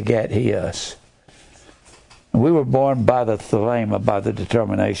begat He us. We were born by the thelema, by the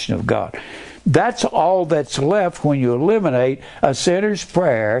determination of God. That's all that's left when you eliminate a sinner's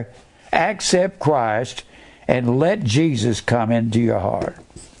prayer, accept Christ, and let Jesus come into your heart.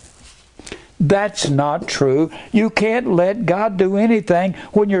 That's not true. You can't let God do anything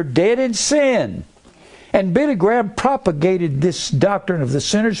when you're dead in sin. And Billy Graham propagated this doctrine of the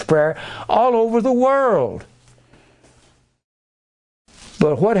sinner's prayer all over the world.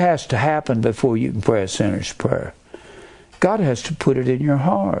 But what has to happen before you can pray a sinner's prayer? God has to put it in your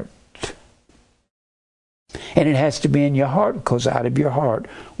heart. And it has to be in your heart, because out of your heart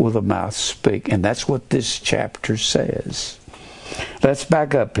will the mouth speak. And that's what this chapter says. Let's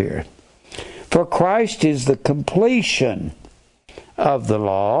back up here. For Christ is the completion of the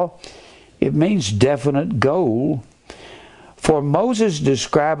law. It means definite goal. For Moses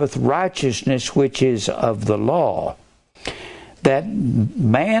describeth righteousness which is of the law, that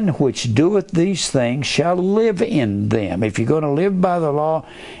man which doeth these things shall live in them. If you're going to live by the law,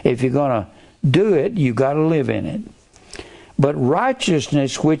 if you're going to do it, you've got to live in it. But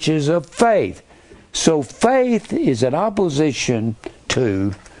righteousness which is of faith. So faith is an opposition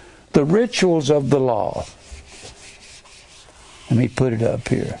to the rituals of the law. Let me put it up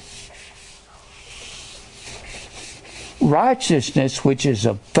here. Righteousness which is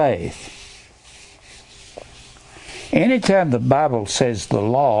of faith. Anytime the Bible says the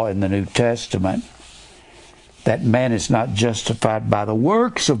law in the New Testament, that man is not justified by the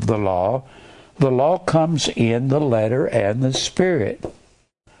works of the law comes in the letter and the spirit.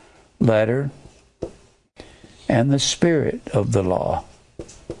 Letter and the spirit of the law.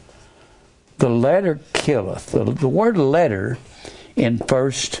 The letter killeth. The word letter in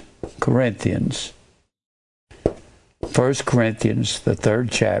 1 Corinthians, the 3rd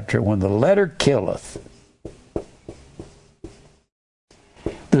chapter, when the letter killeth,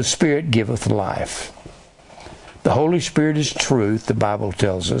 the Spirit giveth life. The Holy Spirit is truth, the Bible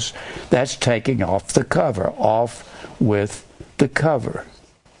tells us. That's taking off the cover, off with the cover.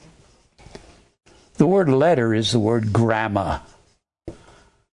 The word letter is the word gramma.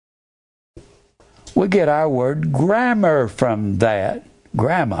 We get our word grammar from that.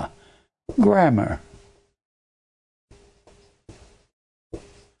 Grammar.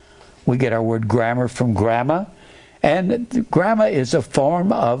 We get our word grammar from grammar. And grammar is a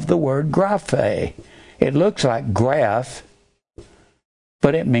form of the word graphe. It looks like graph,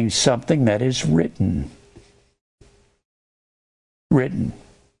 but it means something that is written.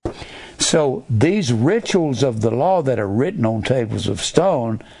 So these rituals of the law that are written on tables of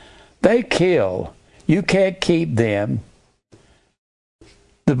stone, they kill. You can't keep them.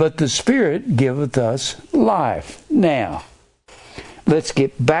 But the Spirit giveth us life. Now, let's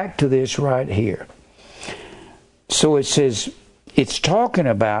get back to this right here. So it says, it's talking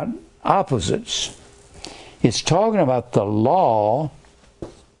about opposites. It's talking about the law,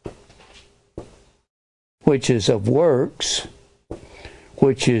 which is of works,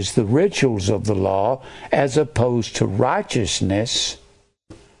 which is the rituals of the law, as opposed to righteousness,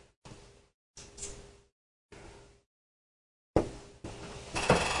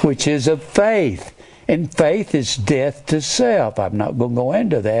 which is of faith. And faith is death to self. I'm not going to go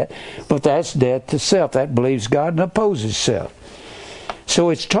into that, but that's death to self. That believes God and opposes self. So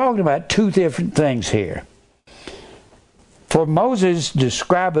it's talking about two different things here. For Moses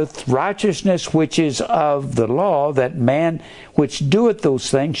describeth righteousness which is of the law, that man which doeth those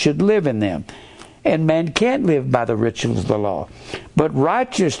things should live in them. And man can't live by the rituals of the law. But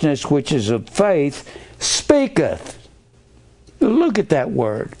righteousness which is of faith speaketh. Look at that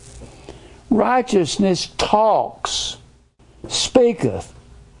word. Righteousness talks, speaketh.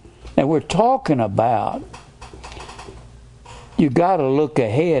 And we're talking about, you got to look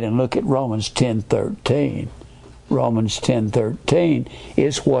ahead and look at Romans 10:13. Romans 10:13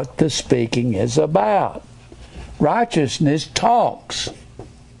 is what the speaking is about. Righteousness talks.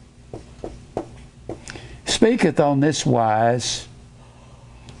 Speaketh on this wise,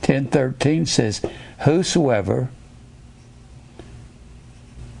 10:13 says, whosoever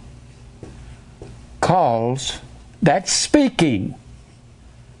calls, that's speaking,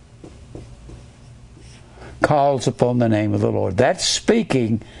 calls upon the name of the Lord. That's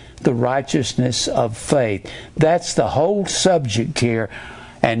speaking the righteousness of faith. That's the whole subject here.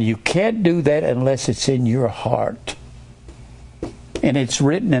 And you can't do that unless it's in your heart. And it's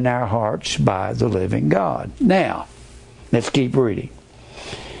written in our hearts by the living God. Now, let's keep reading.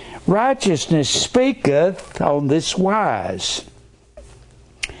 Righteousness speaketh on this wise.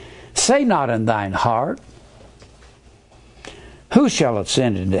 Say not in thine heart, who shall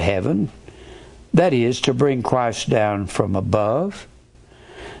ascend into heaven? That is, to bring Christ down from above.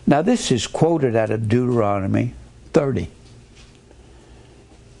 Now this is quoted out of Deuteronomy 30.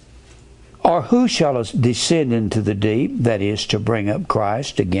 Or who shall descend into the deep? That is, to bring up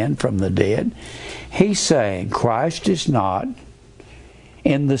Christ again from the dead. He's saying Christ is not,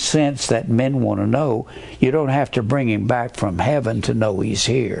 in the sense that men want to know, you don't have to bring him back from heaven to know he's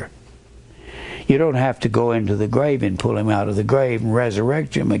here. You don't have to go into the grave and pull him out of the grave and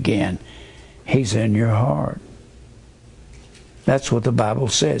resurrect him again. He's in your heart. That's what the Bible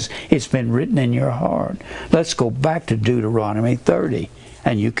says. It's been written in your heart. Let's go back to Deuteronomy 30,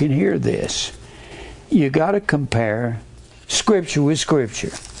 and you can hear this. You got to compare Scripture with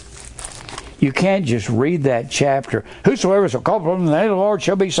Scripture. You can't just read that chapter. Whosoever shall call upon the name of the Lord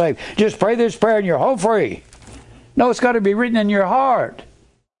shall be saved. Just pray this prayer and you're home free. No, it's got to be written in your heart.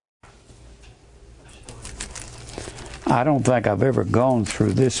 I don't think I've ever gone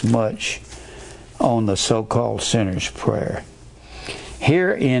through this much on the so-called sinner's prayer.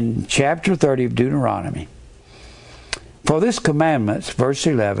 Here in chapter 30 of Deuteronomy, for this commandment, verse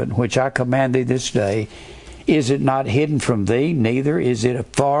 11, which I command thee this day, is it not hidden from thee, neither is it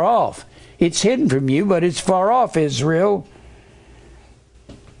far off. It's hidden from you, but it's far off, Israel.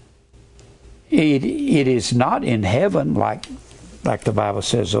 It is not in heaven, like the Bible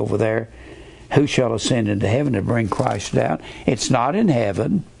says over there, who shall ascend into heaven to bring Christ down? It's not in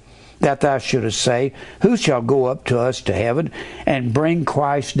heaven, that thou shouldest say, who shall go up to us to heaven and bring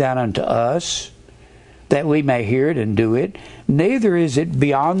Christ down unto us, that we may hear it and do it? Neither is it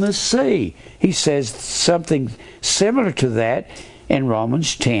beyond the sea. He says something similar to that in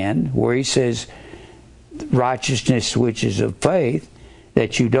Romans 10, where he says, righteousness which is of faith,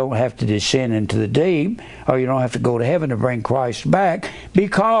 that you don't have to descend into the deep, or you don't have to go to heaven to bring Christ back,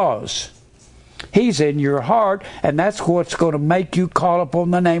 because he's in your heart, and that's what's going to make you call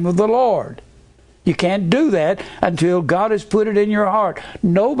upon the name of the Lord. You can't do that until God has put it in your heart.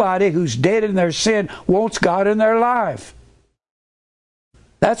 Nobody who's dead in their sin wants God in their life.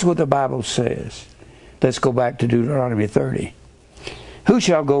 That's what the Bible says. Let's go back to Deuteronomy 30. Who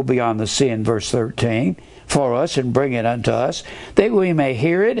shall go beyond the sea, in verse 13, for us and bring it unto us, that we may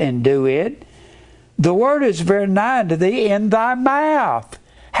hear it and do it? The word is very nigh unto thee, in thy mouth.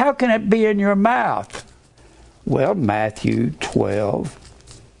 How can it be in your mouth? Well, Matthew 12.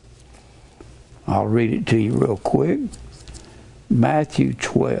 I'll read it to you real quick. Matthew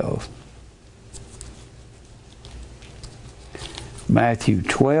 12. Matthew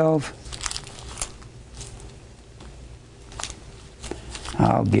 12.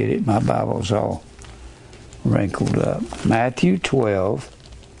 I'll get it. My Bible's all wrinkled up. Matthew 12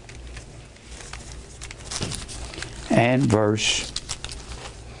 and verse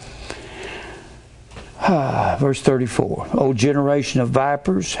 34. O generation of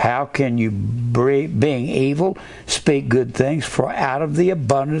vipers, how can you, being evil, speak good things? For out of the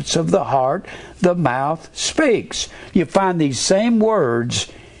abundance of the heart, the mouth speaks. You find these same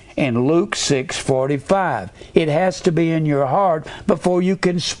words in Luke 6:45. It has to be in your heart before you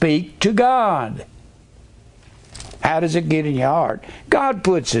can speak to God. How does it get in your heart? God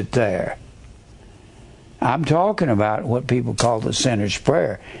puts it there. I'm talking about what people call the sinner's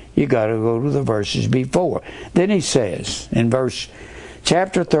prayer. You got to go to the verses before. Then he says in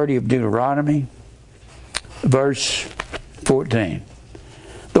chapter 30 of Deuteronomy, verse 14,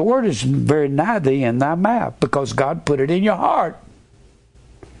 the word is very nigh thee, in thy mouth, because God put it in your heart.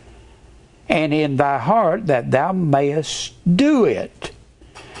 And in thy heart, that thou mayest do it.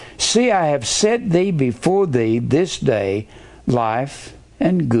 See, I have set thee before thee this day life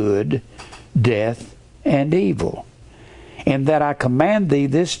and good, death and evil. In that I command thee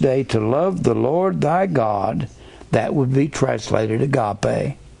this day to love the Lord thy God. That would be translated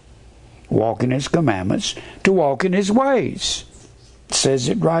agape. Walk in his commandments, to walk in his ways. It says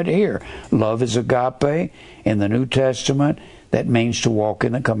it right here. Love is agape. In the New Testament, that means to walk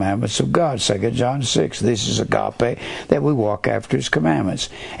in the commandments of God. 2 John 6. This is agape, that we walk after his commandments.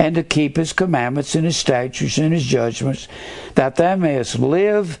 And to keep his commandments and his statutes and his judgments, that thou mayest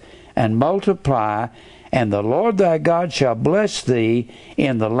live and multiply, and the Lord thy God shall bless thee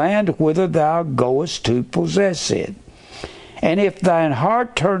in the land whither thou goest to possess it. And if thine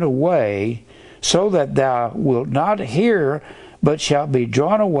heart turn away, so that thou wilt not hear but shall be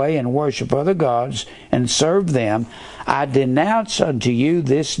drawn away and worship other gods and serve them, I denounce unto you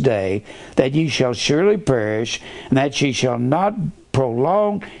this day that ye shall surely perish, and that ye shall not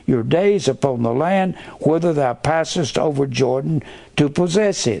prolong your days upon the land whither thou passest over Jordan to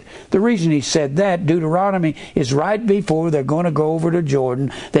possess it. The reason he said that, Deuteronomy, is right before they're going to go over to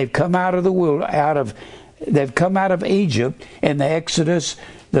Jordan. They've come out of the they've come out of Egypt in the Exodus,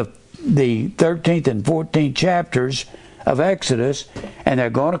 the 13th and 14th chapters of Exodus, and they're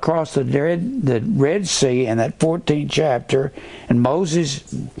going across the Red Sea in that 14th chapter, and Moses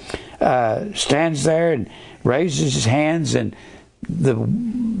stands there and raises his hands, and the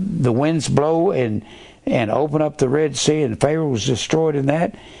winds blow and open up the Red Sea, and Pharaoh was destroyed in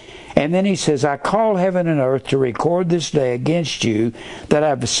that. And then he says, I call heaven and earth to record this day against you, that I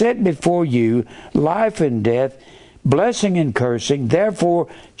have set before you life and death, blessing and cursing. Therefore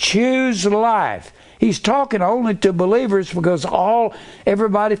choose life. He's talking only to believers, because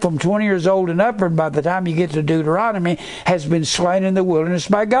everybody from 20 years old and upward, by the time you get to Deuteronomy, has been slain in the wilderness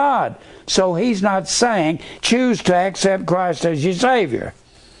by God. So he's not saying choose to accept Christ as your Savior.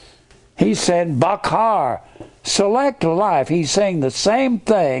 He said, Bakar, select life. He's saying the same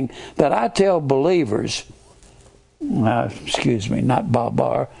thing that I tell believers. Excuse me, not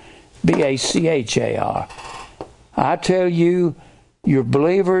Babar, Bachar. I tell you, your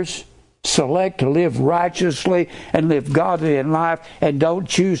believers, select to live righteously and live godly in life, and don't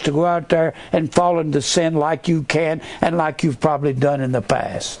choose to go out there and fall into sin like you can and like you've probably done in the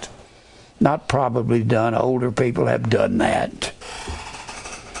past. Not probably done. Older people have done that.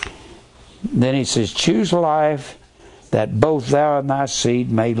 Then he says, choose life that both thou and thy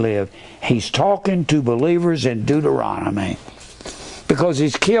seed may live. He's talking to believers in Deuteronomy, because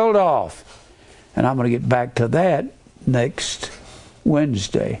he's killed off. And I'm going to get back to that next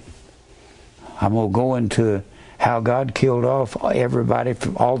Wednesday. I'm going to go into how God killed off everybody,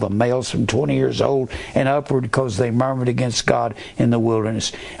 from all the males from 20 years old and upward, because they murmured against God in the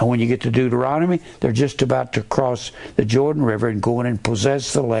wilderness. And when you get to Deuteronomy, they're just about to cross the Jordan River and go in and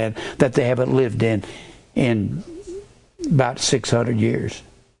possess the land that they haven't lived in about 600 years.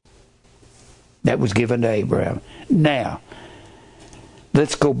 That was given to Abraham. Now,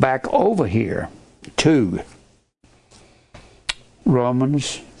 let's go back over here to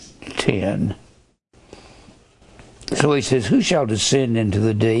Romans 10. So he says, who shall descend into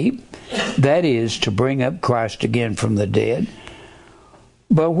the deep? That is, to bring up Christ again from the dead.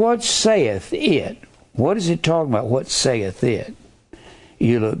 But what saith it? What is it talking about? What saith it?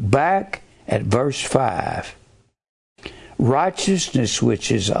 You look back at verse 5. Righteousness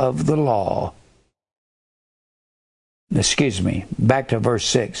which is of the law. Back to verse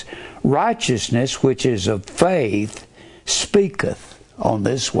 6. Righteousness which is of faith speaketh on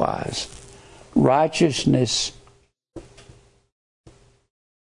this wise. Righteousness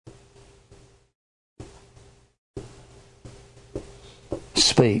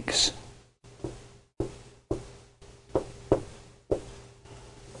speaks.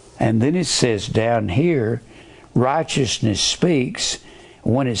 And then it says down here, righteousness speaks.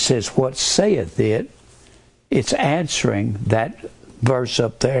 When it says, what saith it, it's answering that verse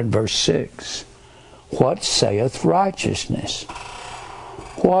up there in verse 6. What saith righteousness?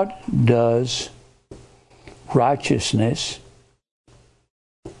 What does righteousness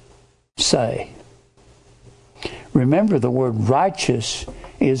say? Remember, the word righteous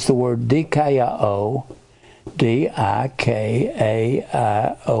is the word dikaiosune.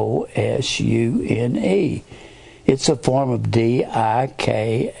 It's a form of dikaioo,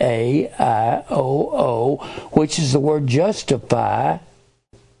 which is the word justify.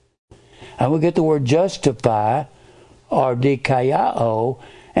 And we get the word justify, or dikaio,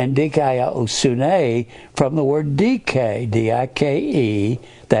 and dikaiosune from the word dike, D-I-K-E.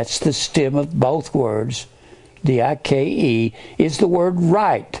 That's the stem of both words. D-I-K-E is the word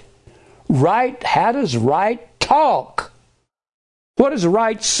right. Right, how does right talk? What does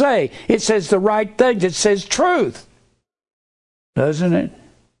right say? It says the right things. It says truth. Doesn't it?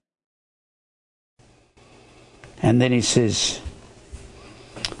 And then he says,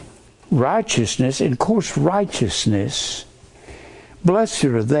 righteousness, and of course righteousness, blessed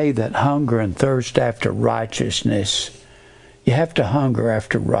are they that hunger and thirst after righteousness. You have to hunger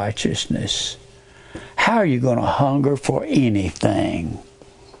after righteousness. How are you going to hunger for anything?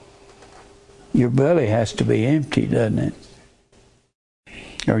 Your belly has to be empty, doesn't it?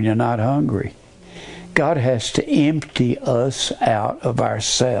 Or you're not hungry. God has to empty us out of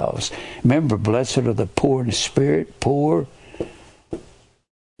ourselves. Remember, blessed are the poor in spirit. Poor,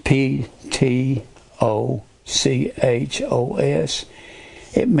 P-T-O-C-H-O-S.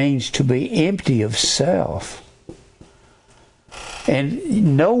 It means to be empty of self.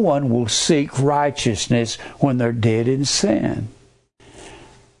 And no one will seek righteousness when they're dead in sin.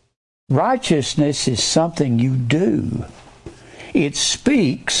 Righteousness is something you do. It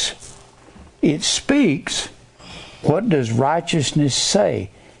speaks. It speaks. What does righteousness say?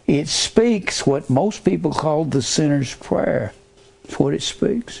 It speaks what most people call the sinner's prayer. That's what it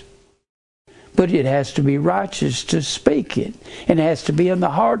speaks. But it has to be righteous to speak it. And it has to be in the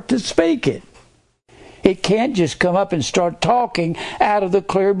heart to speak it. It can't just come up and start talking out of the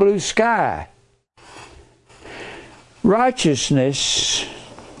clear blue sky. Righteousness,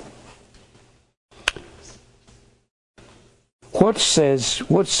 what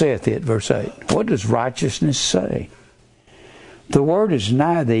saith it, verse 8? What does righteousness say? The word is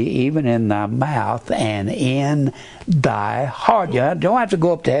nigh thee, even in thy mouth and in thy heart. You don't have to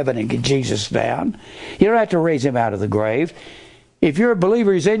go up to heaven and get Jesus down. You don't have to raise him out of the grave. If you're a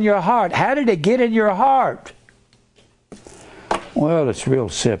believer, he's in your heart. How did it get in your heart? Well, it's real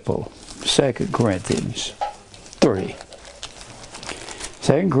simple. 2 Corinthians 3.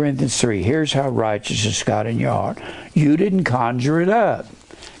 2 Corinthians 3. Here's how righteousness got in your heart. You didn't conjure it up,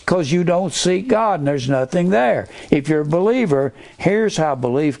 because you don't seek God and there's nothing there. If you're a believer, here's how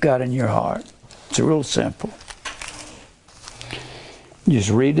belief got in your heart. It's real simple. Just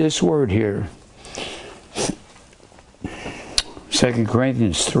read this word here. 2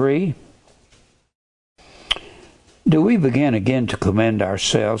 Corinthians 3. Do we begin again to commend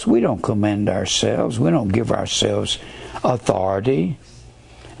ourselves? We don't commend ourselves. We don't give ourselves authority.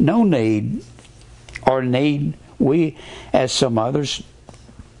 No need, or need we, as some others,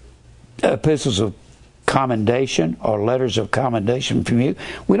 epistles of commendation or letters of commendation from you.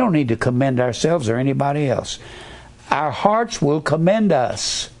 We don't need to commend ourselves or anybody else. Our hearts will commend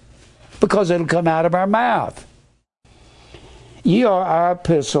us because it'll come out of our mouth. Ye are our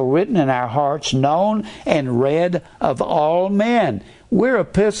epistle, written in our hearts, known and read of all men. We're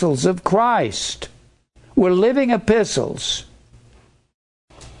epistles of Christ. We're living epistles.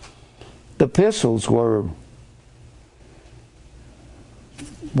 The epistles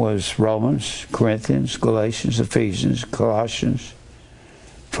was Romans, Corinthians, Galatians, Ephesians, Colossians,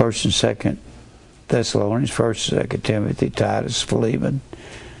 1st and 2nd Thessalonians, 1st and 2nd Timothy, Titus, Philemon.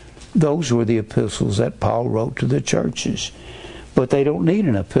 Those were the epistles that Paul wrote to the churches. But they don't need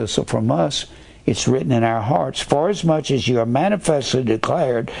an epistle from us. It's written in our hearts. Forasmuch as you are manifestly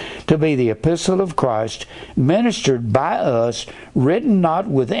declared to be the epistle of Christ, ministered by us, written not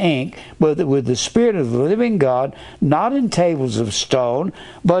with ink, but with the Spirit of the living God, not in tables of stone,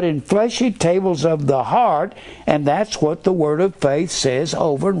 but in fleshy tables of the heart. And that's what the word of faith says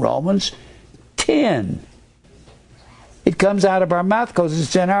over in Romans 10. It comes out of our mouth because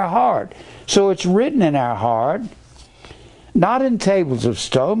it's in our heart. So it's written in our heart. Not in tables of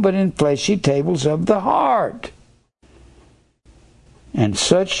stone, but in fleshy tables of the heart. And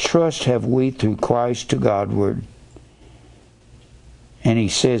such trust have we through Christ to Godward. And he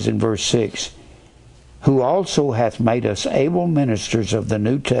says in verse 6, who also hath made us able ministers of the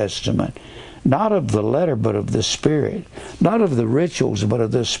New Testament, not of the letter, but of the Spirit. Not of the rituals, but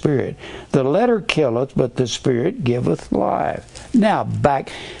of the Spirit. The letter killeth, but the Spirit giveth life. Now,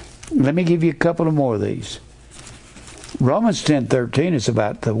 let me give you a couple of more of these. Romans 10:13 is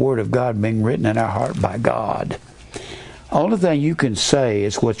about the Word of God being written in our heart by God. Only thing you can say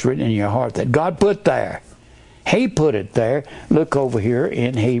is what's written in your heart that God put there. He put it there. Look over here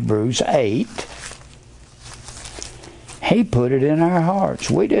in Hebrews 8. He put it in our hearts.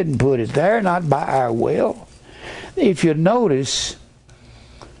 We didn't put it there, not by our will. If you notice,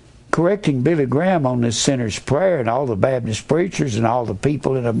 correcting Billy Graham on this sinner's prayer and all the Baptist preachers and all the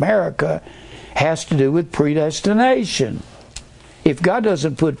people in America has to do with predestination. If God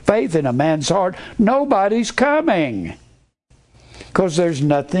doesn't put faith in a man's heart, nobody's coming. Because there's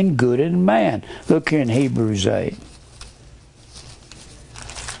nothing good in man. Look here in Hebrews 8.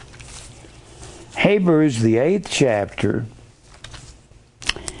 Hebrews, the 8th chapter,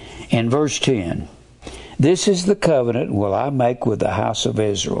 in verse 10. This is the covenant will I make with the house of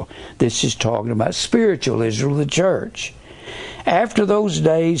Israel. This is talking about spiritual Israel, the church. After those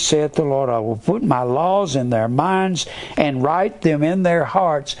days, saith the Lord, I will put my laws in their minds and write them in their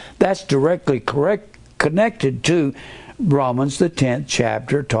hearts. That's directly connected to Romans, the 10th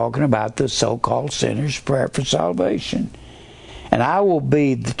chapter, talking about the so-called sinner's prayer for salvation. And I will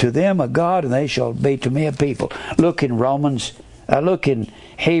be to them a God, and they shall be to me a people. Look in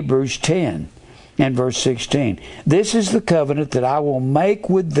Hebrews 10. And verse 16, this is the covenant that I will make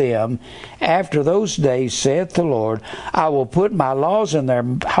with them after those days, saith the Lord. I will put my laws in their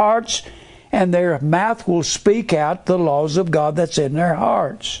hearts, and their mouth will speak out the laws of God that's in their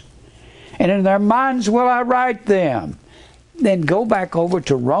hearts. And in their minds will I write them. then go back over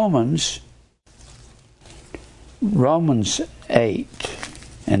to Romans 8.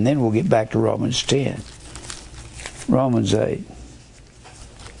 And then we'll get back to Romans 10. Romans 8.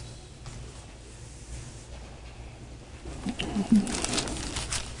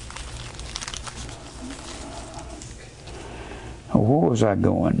 Where was I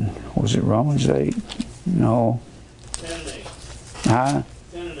going? Was it Romans 8? No. 10 and 8. Huh?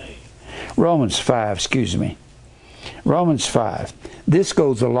 10 and 8. Romans 5, excuse me. Romans 5. This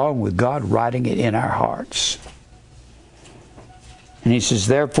goes along with God writing it in our hearts. And he says,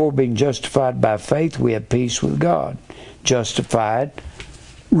 therefore, being justified by faith, we have peace with God. Justified,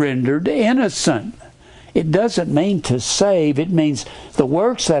 rendered innocent. It doesn't mean to save. It means the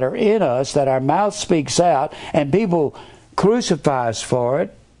works that are in us, that our mouth speaks out, and people crucify us for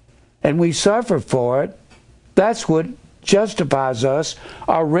it, and we suffer for it. That's what justifies us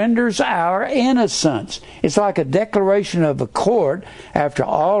or renders our innocence. It's like a declaration of a court after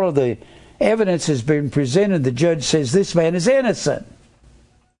all of the evidence has been presented. The judge says this man is innocent.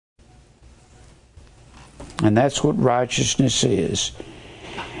 And that's what righteousness is.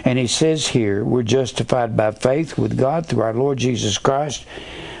 And he says here, we're justified by faith with God through our Lord Jesus Christ,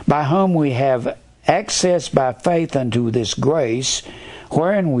 by whom we have access by faith unto this grace,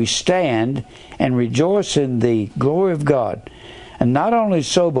 wherein we stand and rejoice in the glory of God. And not only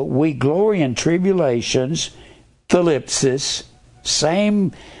so, but we glory in tribulations, thalipsis,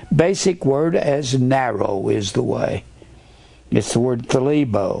 same basic word as narrow is the way. It's the word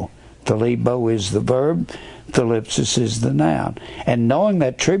thalibo. Thalibo is the verb, thalipsis is the noun. And knowing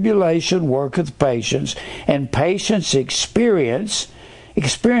that tribulation worketh patience, and patience experience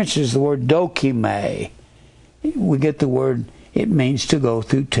is the word dokime. We get the word, it means to go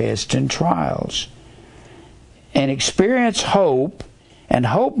through tests and trials. And experience hope, and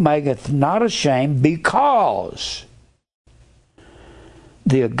hope maketh not ashamed, because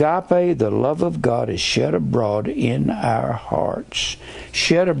the agape, the love of God, is shed abroad in our hearts.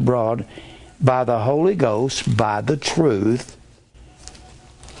 Shed abroad by the Holy Ghost, by the truth.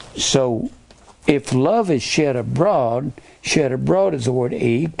 So, if love is shed abroad is the word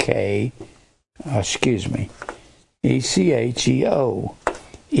E-C-H-E-O.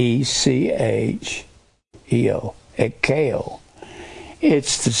 E-C-H-E-O. Ekeo.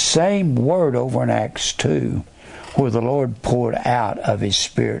 It's the same word over in Acts 2, where the Lord poured out of His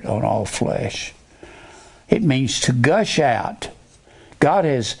Spirit on all flesh. It means to gush out. God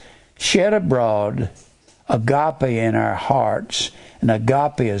has shed abroad agape in our hearts, and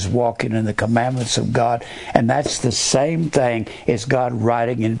agape is walking in the commandments of God, and that's the same thing as God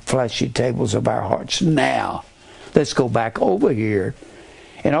writing in fleshy tables of our hearts. Now, let's go back over here.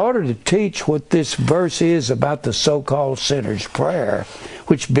 In order to teach what this verse is about the so-called sinner's prayer,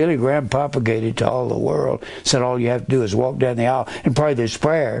 which Billy Graham propagated to all the world, said all you have to do is walk down the aisle and pray this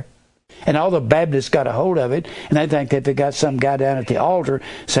prayer. And all the Baptists got a hold of it, and they think that if they got some guy down at the altar,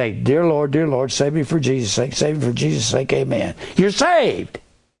 say, dear Lord, save me for Jesus' sake, save me for Jesus' sake, amen. You're saved.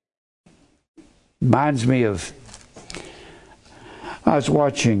 Reminds me of, I was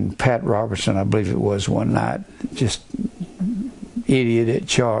watching Pat Robertson, I believe it was one night, just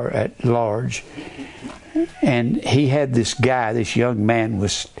idiot at large. And he had this guy, this young man,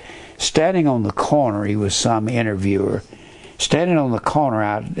 was standing on the corner. He was some interviewer, standing on the corner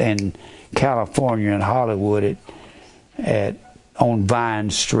out in California in Hollywood on Vine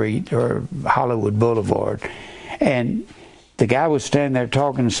Street or Hollywood Boulevard. And the guy was standing there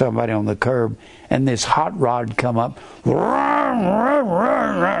talking to somebody on the curb, and this hot rod come up,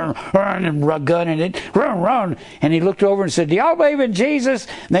 and gunning it, and he looked over and said, do y'all believe in Jesus?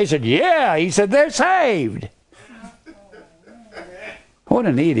 And they said, yeah. He said, they're saved. What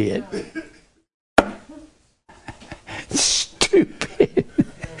an idiot. Stupid.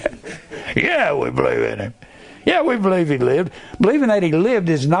 Yeah, we believe in him. Yeah, we believe he lived. Believing that he lived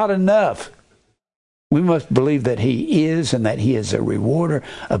is not enough. We must believe that he is, and that he is a rewarder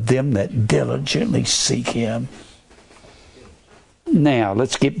of them that diligently seek him. Now,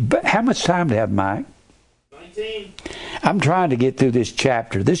 let's get... How much time do we have, Mike? 19. I'm trying to get through this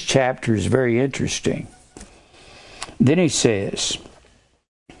chapter. This chapter is very interesting. Then he says,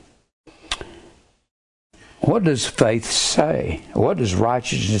 what does faith say? What does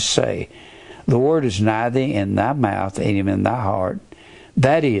righteousness say? The word is nigh thee, in thy mouth, and even in thy heart.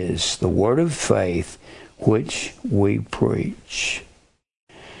 That is the word of faith which we preach.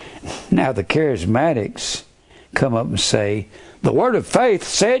 Now the charismatics come up and say, the word of faith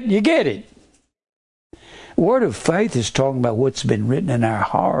said, you get it. Word of faith is talking about what's been written in our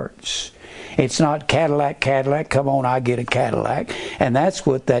hearts. It's not Cadillac, come on, I get a Cadillac. And that's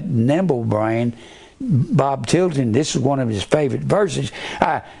what that nimble brain Bob Tilton, this is one of his favorite verses.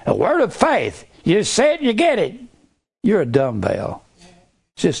 A word of faith. You say it and you get it. You're a dumbbell.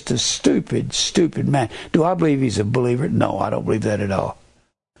 Just a stupid, stupid man. Do I believe he's a believer? No, I don't believe that at all.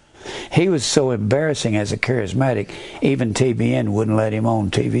 He was so embarrassing as a charismatic, even TBN wouldn't let him on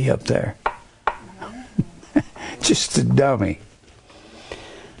TV up there. Just a dummy.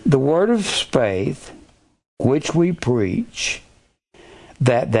 The word of faith, which we preach,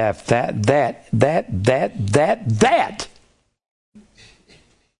 that.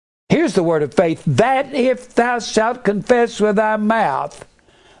 Here's the word of faith, that if thou shalt confess with thy mouth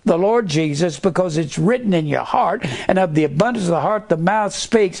the Lord Jesus, because it's written in your heart, and of the abundance of the heart the mouth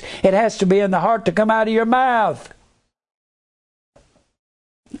speaks. It has to be in the heart to come out of your mouth.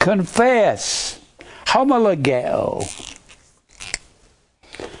 Confess. Homologeo.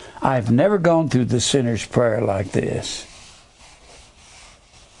 I've never gone through the sinner's prayer like this.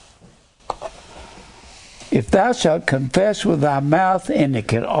 If thou shalt confess with thy mouth, and it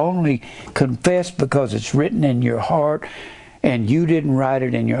can only confess because it's written in your heart, and you didn't write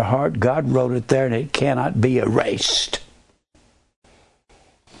it in your heart, God wrote it there, and it cannot be erased.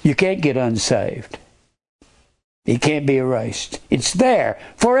 You can't get unsaved. It can't be erased. It's there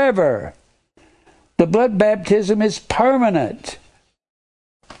forever. The blood baptism is permanent.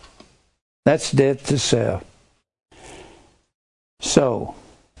 That's death to self. So,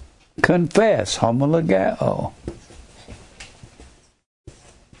 confess, homologeo.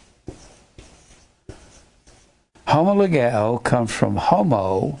 Homologeo comes from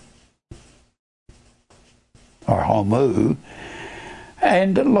homo, or homu,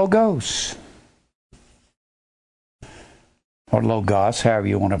 and logos. Or logos, however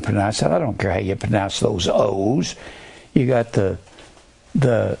you want to pronounce it. I don't care how you pronounce those O's. You got the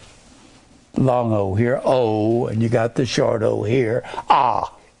long O here, O, and you got the short O here,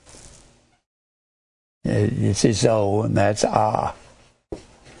 ah. It's this O, and that's ah.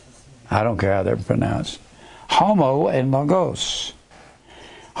 I don't care how they're pronounced. Homo and logos.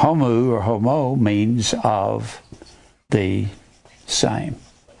 Homu or homo means of the same.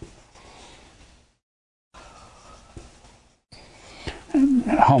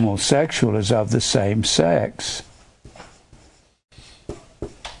 Homosexual is of the same sex.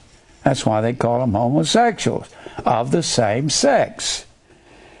 That's why they call them homosexuals, of the same sex.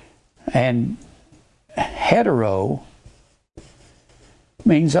 And hetero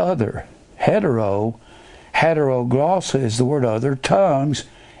means other. Heteroglossa is the word other tongues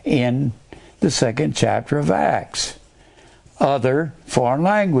in the 2nd chapter of Acts. Other foreign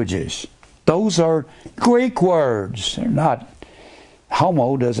languages. Those are Greek words. They're not.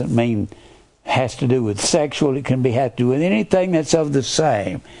 Homo doesn't mean has to do with sexual. It can have to do with anything that's of the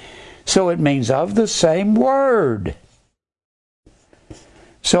same. So it means of the same word.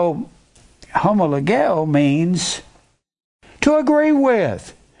 So homologeo means to agree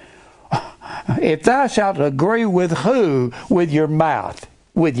with. If thou shalt agree with who? With your mouth.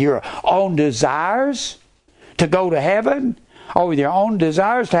 With your own desires to go to heaven? Or with your own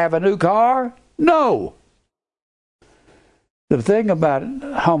desires to have a new car? No. The thing about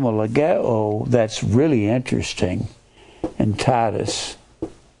homologeo that's really interesting in Titus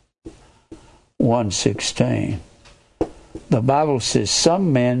 1:16, the Bible says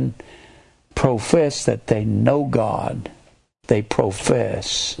some men profess that they know God. They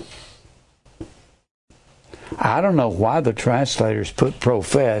profess. I don't know why the translators put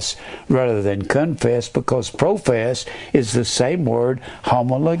profess rather than confess, because profess is the same word,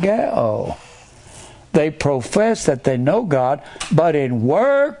 homologeo. They profess that they know God, but in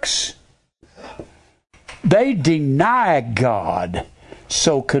works, they deny God.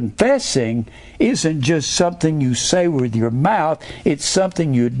 So confessing isn't just something you say with your mouth, it's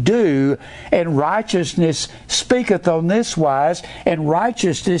something you do. And righteousness speaketh on this wise, and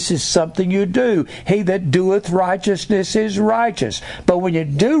righteousness is something you do. He that doeth righteousness is righteous. But when you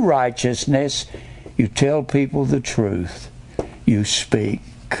do righteousness, you tell people the truth. You speak.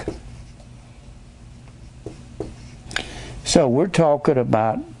 So we're talking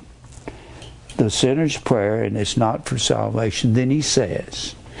about the sinner's prayer, and it's not for salvation. Then he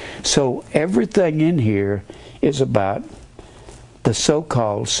says, so everything in here is about the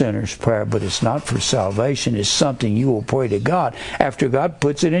so-called sinner's prayer, but it's not for salvation. It's something you will pray to God after God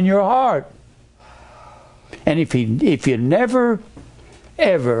puts it in your heart. And if you never,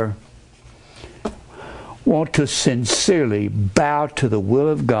 ever want to sincerely bow to the will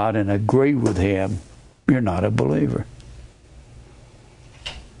of God and agree with Him, you're not a believer.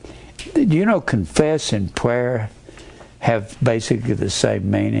 Do you know confess and prayer have basically the same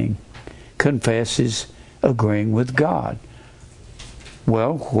meaning? Confess is agreeing with God.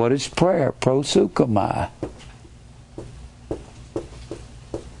 Well, what is prayer? Proseuchomai.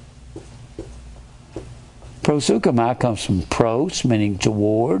 Proseuchomai comes from pros, meaning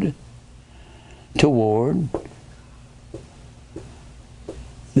toward. Toward.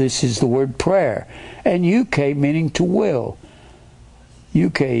 This is the word prayer. And euche, meaning to will.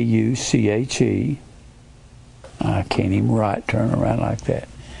 Euche. I can't even turn around like that.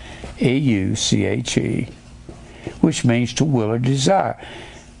 Euche, which means to will or desire.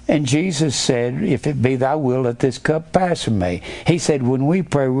 And Jesus said, if it be thy will, let this cup pass from me. He said, when we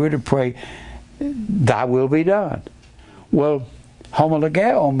pray, we're to pray, thy will be done. Well,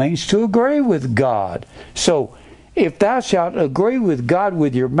 homologeo means to agree with God. So, if thou shalt agree with God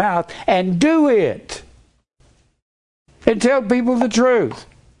with your mouth and do it, and tell people the truth.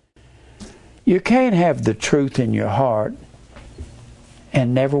 You can't have the truth in your heart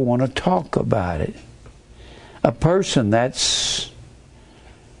and never want to talk about it. A person that's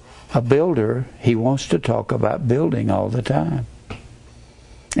a builder, he wants to talk about building all the time.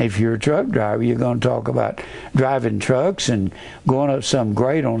 If you're a truck driver, you're going to talk about driving trucks and going up some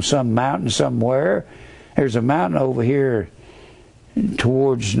grade on some mountain somewhere. There's a mountain over here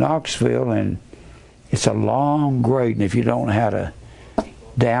towards Knoxville, and it's a long grade, and if you don't know how to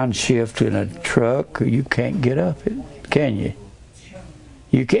downshift in a truck, you can't get up it, can you?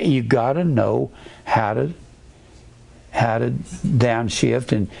 You got to know how to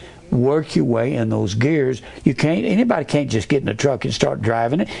downshift and work your way in those gears. Anybody can't just get in a truck and start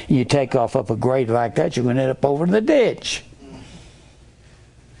driving it, and you take off up a grade like that, you're going to end up over in the ditch.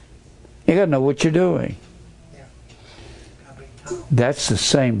 You got to know what you're doing. That's the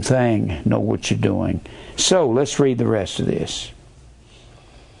same thing, know what you're doing. So, let's read the rest of this.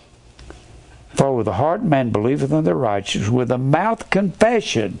 For with the heart man believeth unto righteousness, with the mouth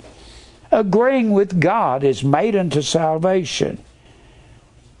confession, agreeing with God, is made unto salvation.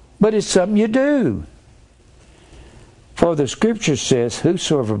 But it's something you do. For the Scripture says,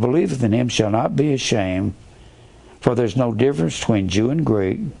 whosoever believeth in him shall not be ashamed, for there's no difference between Jew and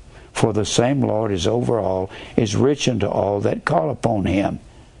Greek, for the same Lord is over all, is rich unto all that call upon him.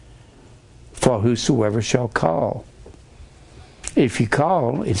 For whosoever shall call. If you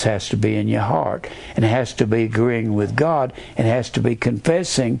call, it has to be in your heart. And it has to be agreeing with God. And it has to be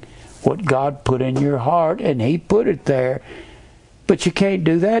confessing what God put in your heart, and He put it there. But you can't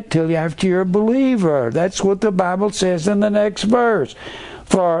do that till after you're a believer. That's what the Bible says in the next verse.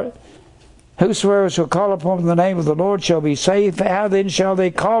 For whosoever shall call upon the name of the Lord shall be saved. How then shall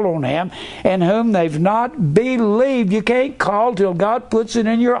they call on Him in whom they've not believed? You can't call till God puts it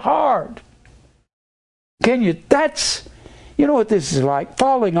in your heart. Can you? You know what this is like?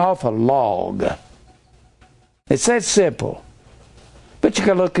 Falling off a log. It's that simple. But you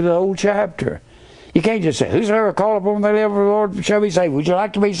can look at the old chapter. You can't just say, whosoever call upon the name of the Lord shall be saved. Would you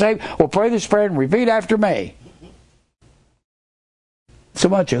like to be saved? Well, pray this prayer and repeat after me. So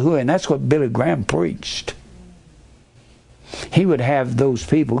much of and that's what Billy Graham preached. He would have those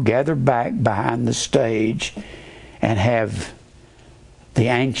people gather back behind the stage and have the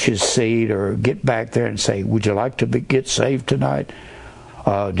anxious seat, or get back there and say, would you like to get saved tonight?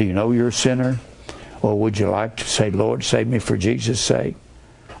 Do you know you're a sinner? Or would you like to say, Lord, save me for Jesus' sake?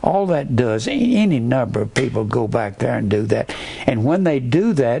 All that does, any number of people go back there and do that. And when they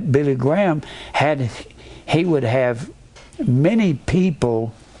do that, Billy Graham he would have many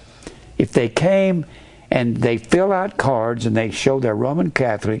people, if they came and they fill out cards and they show they're Roman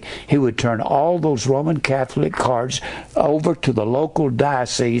Catholic, he would turn all those Roman Catholic cards over to the local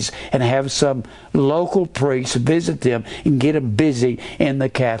diocese and have some local priest visit them and get them busy in the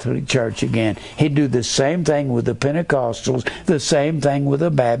Catholic Church again. He'd do the same thing with the Pentecostals, the same thing with the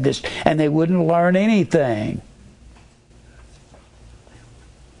Baptists, and they wouldn't learn anything.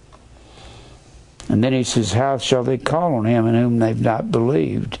 And then he says, how shall they call on Him in whom they've not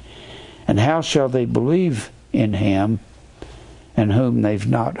believed? And how shall they believe in Him in whom they've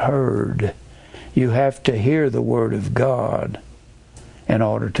not heard? You have to hear the Word of God in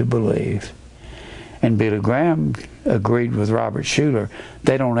order to believe. And Billy Graham agreed with Robert Schuller.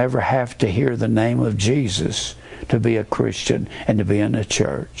 They don't ever have to hear the name of Jesus to be a Christian and to be in the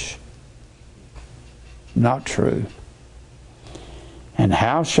church. Not true. And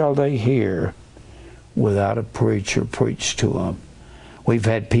how shall they hear without a preacher preach to them? We've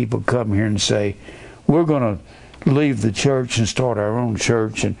had people come here and say, we're going to leave the church and start our own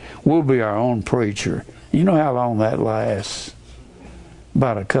church, and we'll be our own preacher. You know how long that lasts?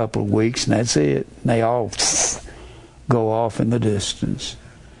 About a couple of weeks, and that's it. They all go off in the distance.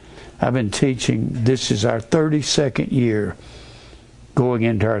 I've been teaching, this is our 32nd year going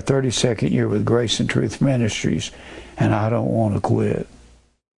into our 32nd year with Grace and Truth Ministries, and I don't want to quit.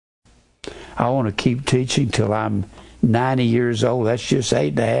 I want to keep teaching till I'm 90 years old. That's just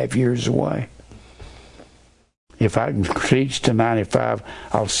 8.5 years away. If I can teach to 95,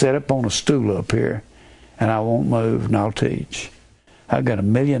 I'll sit up on a stool up here, and I won't move, and I'll teach. I've got a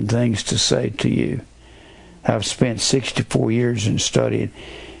million things to say to you. I've spent 64 years in studying.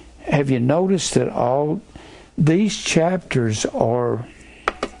 Have you noticed that all these chapters are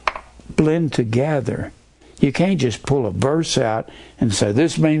blend together? You can't just pull a verse out and say,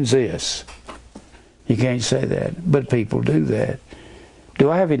 this means this. You can't say that, but people do that.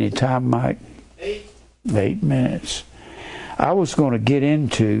 Do I have any time, Mike? 8 minutes. I was going to get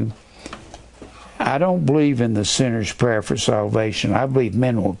into, I don't believe in the sinner's prayer for salvation. I believe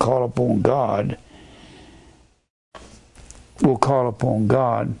men will call upon God. Will call upon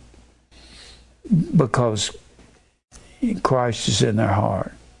God because Christ is in their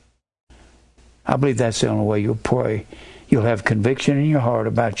heart. I believe that's the only way you'll pray. You'll have conviction in your heart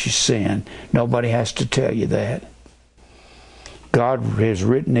about your sin. Nobody has to tell you that. God has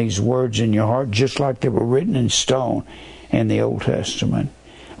written these words in your heart just like they were written in stone in the Old Testament.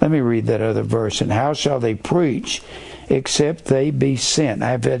 Let me read that other verse. And how shall they preach except they be sent?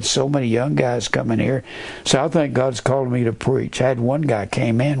 I've had so many young guys come in here, so I think God's called me to preach. I had one guy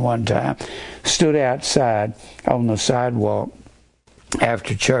came in one time, stood outside on the sidewalk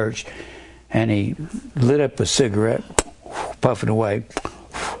after church, and he lit up a cigarette, puffing away,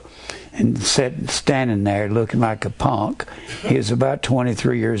 and standing there looking like a punk. He was about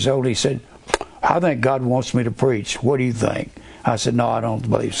 23 years old. He said, I think God wants me to preach. What do you think? I said, no, I don't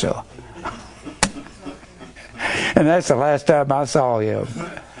believe so. And that's the last time I saw him.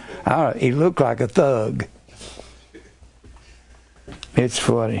 He looked like a thug. It's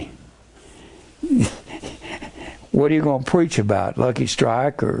funny. What are you going to preach about? Lucky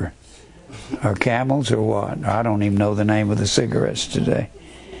Strike or Camels or what? I don't even know the name of the cigarettes today.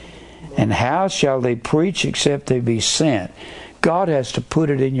 And how shall they preach except they be sent? God has to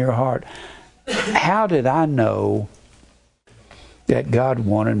put it in your heart. How did I know that God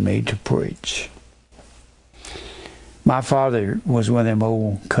wanted me to preach? My father was one of them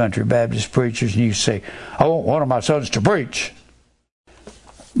old country Baptist preachers, and he used to say, I want one of my sons to preach.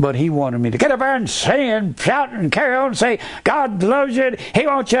 But he wanted me to get up there and sing and shout and carry on and say, God loves you. He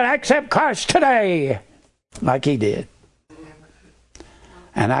wants you to accept Christ today. Like he did.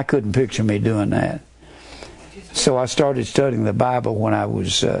 And I couldn't picture me doing that. So I started studying the Bible when I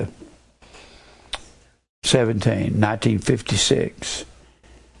was 17, 1956.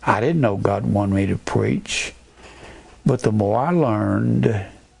 I didn't know God wanted me to preach. But the more I learned,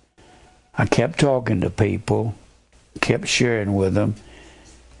 I kept talking to people, kept sharing with them.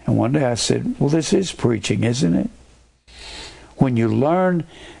 And one day I said, well, this is preaching, isn't it? When you learn,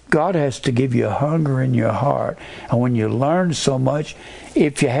 God has to give you a hunger in your heart. And when you learn so much,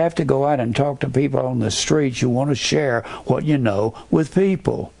 if you have to go out and talk to people on the streets, you want to share what you know with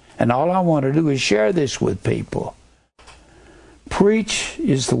people. And all I want to do is share this with people. Preach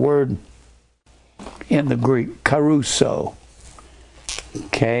is the word in the Greek, kerusso.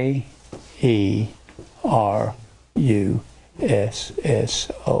 K-E-R-U-S-S-O.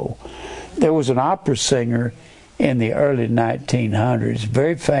 There was an opera singer in the early 1900s,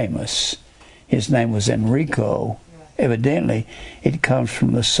 very famous. His name was Enrico. Evidently, it comes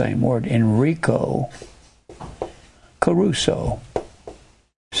from the same word, Enrico Caruso.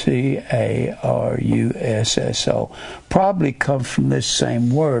 C-A-R-U-S-S-O. Probably comes from this same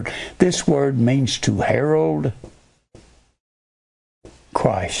word. This word means to herald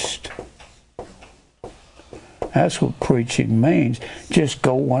Christ. That's what preaching means. Just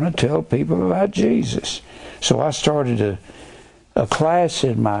go want to tell people about Jesus. So I started a class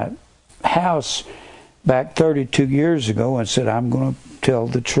in my house back 32 years ago and said, I'm going to tell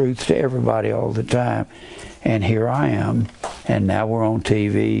the truth to everybody all the time. And here I am. And now we're on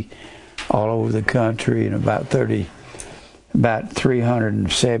TV all over the country in about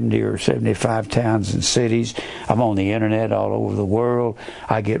 370 or 75 towns and cities. I'm on the internet all over the world.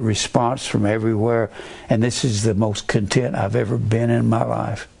 I get response from everywhere. And this is the most content I've ever been in my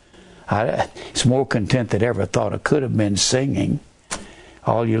life. It's more content than I ever thought I could have been singing.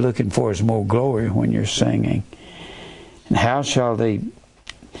 All you're looking for is more glory when you're singing. And how shall they...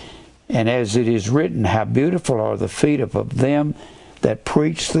 And as it is written, how beautiful are the feet of them that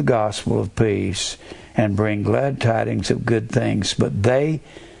preach the gospel of peace and bring glad tidings of good things. But they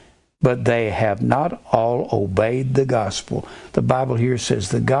have not all obeyed the gospel. The Bible here says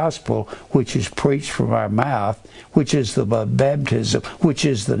the gospel, which is preached from our mouth, which is the baptism, which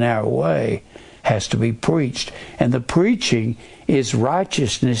is the narrow way, has to be preached. And the preaching is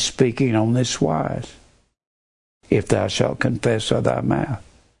righteousness speaking on this wise. If thou shalt confess with thy mouth.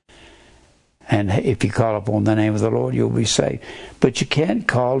 And if you call upon the name of the Lord, you'll be saved. But you can't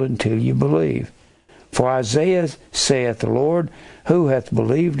call until you believe. For Isaiah saith, the Lord, who hath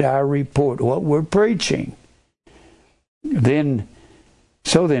believed our report, what we're preaching?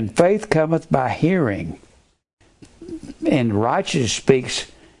 So then faith cometh by hearing, and righteousness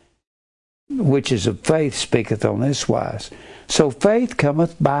speaks, which is of faith, speaketh on this wise. So faith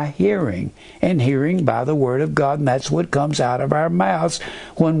cometh by hearing, and hearing by the word of God, and that's what comes out of our mouths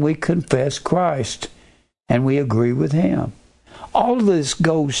when we confess Christ and we agree with Him. All of this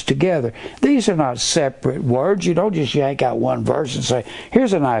goes together. These are not separate words. You don't just yank out one verse and say,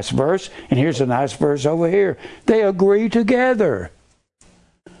 here's a nice verse, and here's a nice verse over here. They agree together.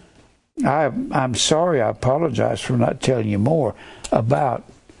 I'm sorry, I apologize for not telling you more about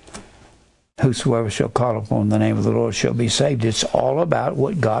whosoever shall call upon the name of the Lord shall be saved. It's all about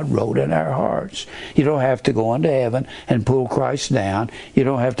what God wrote in our hearts. You don't have to go into heaven and pull Christ down. You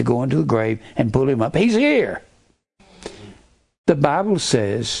don't have to go into the grave and pull Him up. He's here. The Bible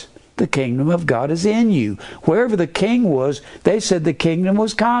says the kingdom of God is in you. Wherever the king was, they said the kingdom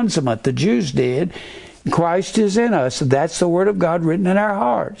was consummate. The Jews did. Christ is in us. That's the word of God written in our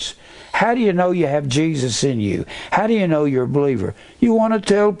hearts. How do you know you have Jesus in you? How do you know you're a believer? You want to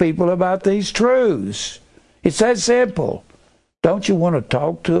tell people about these truths. It's that simple. Don't you want to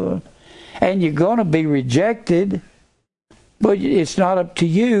talk to them? And you're going to be rejected, but it's not up to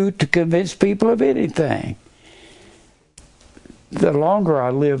you to convince people of anything. The longer I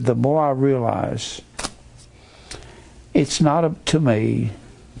live, the more I realize it's not up to me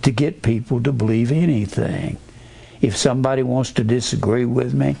to get people to believe anything. If somebody wants to disagree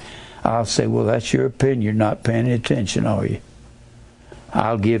with me, I'll say, well, that's your opinion. You're not paying attention, are you?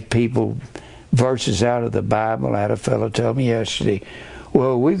 I'll give people verses out of the Bible. I had a fellow tell me yesterday,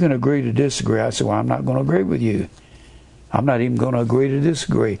 well, we can agree to disagree. I said, well, I'm not going to agree with you. I'm not even going to agree to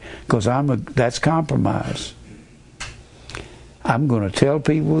disagree, because that's compromise. I'm going to tell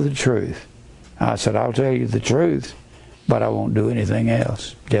people the truth. I said, I'll tell you the truth, but I won't do anything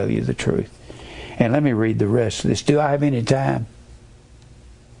else. Tell you the truth. And let me read the rest of this. Do I have any time?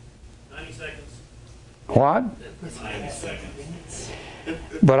 90 seconds. What? 90 seconds.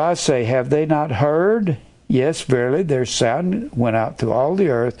 But I say, have they not heard? Yes, verily, their sound went out through all the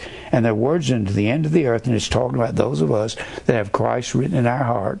earth, and their words into the end of the earth. And it's talking about those of us that have Christ written in our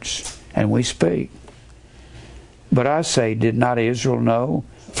hearts, and we speak. But I say, did not Israel know?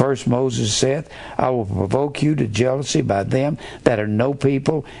 First Moses saith, I will provoke you to jealousy by them that are no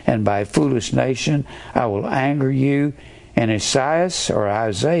people, and by a foolish nation I will anger you. And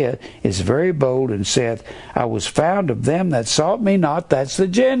Isaiah is very bold and saith, I was found of them that sought me not. That's the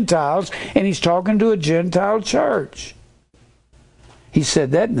Gentiles. And he's talking to a Gentile church. He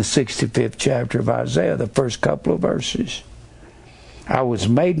said that in the 65th chapter of Isaiah, the first couple of verses. I was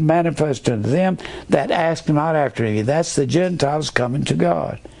made manifest unto them that ask not after me. That's the Gentiles coming to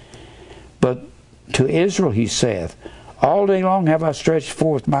God. But to Israel he saith, all day long have I stretched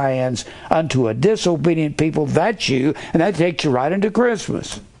forth my hands unto a disobedient people. That's you, and that takes you right into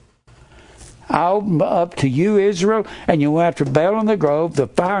Christmas. I open up to you, Israel, and you went after Baal in the grove, the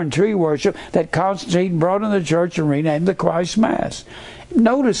fire and tree worship that Constantine brought in the church and renamed the Christ Mass.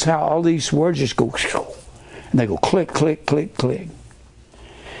 Notice how all these words just go, and they go click, click, click, click.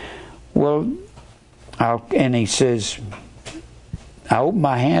 Well, and he says, I open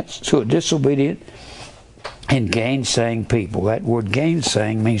my hands to a disobedient and gainsaying people. That word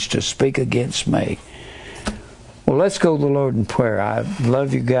gainsaying means to speak against me. Well, let's go to the Lord in prayer. I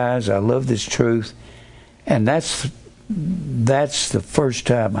love you guys. I love this truth. And that's the first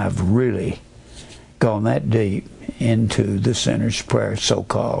time I've really gone that deep into the sinner's prayer,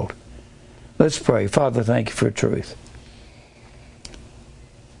 so-called. Let's pray. Father, thank you for truth.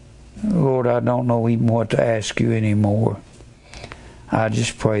 Lord, I don't know even what to ask you anymore. I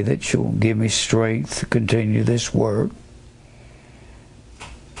just pray that you'll give me strength to continue this work.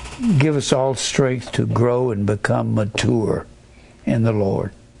 Give us all strength to grow and become mature in the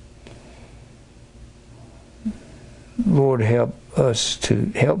Lord. Lord,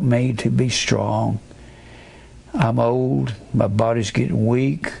 help me to be strong. I'm old. My body's getting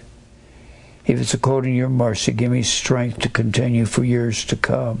weak. If it's according to your mercy, give me strength to continue for years to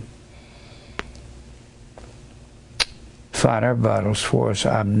come. Fight our battles for us.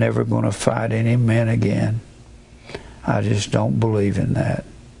 I'm never going to fight any men again. I just don't believe in that.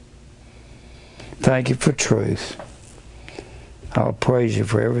 Thank you for truth. I'll praise you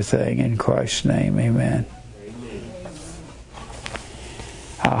for everything in Christ's name. Amen.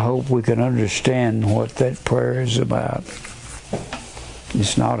 I hope we can understand what that prayer is about.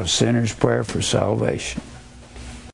 It's not a sinner's prayer for salvation.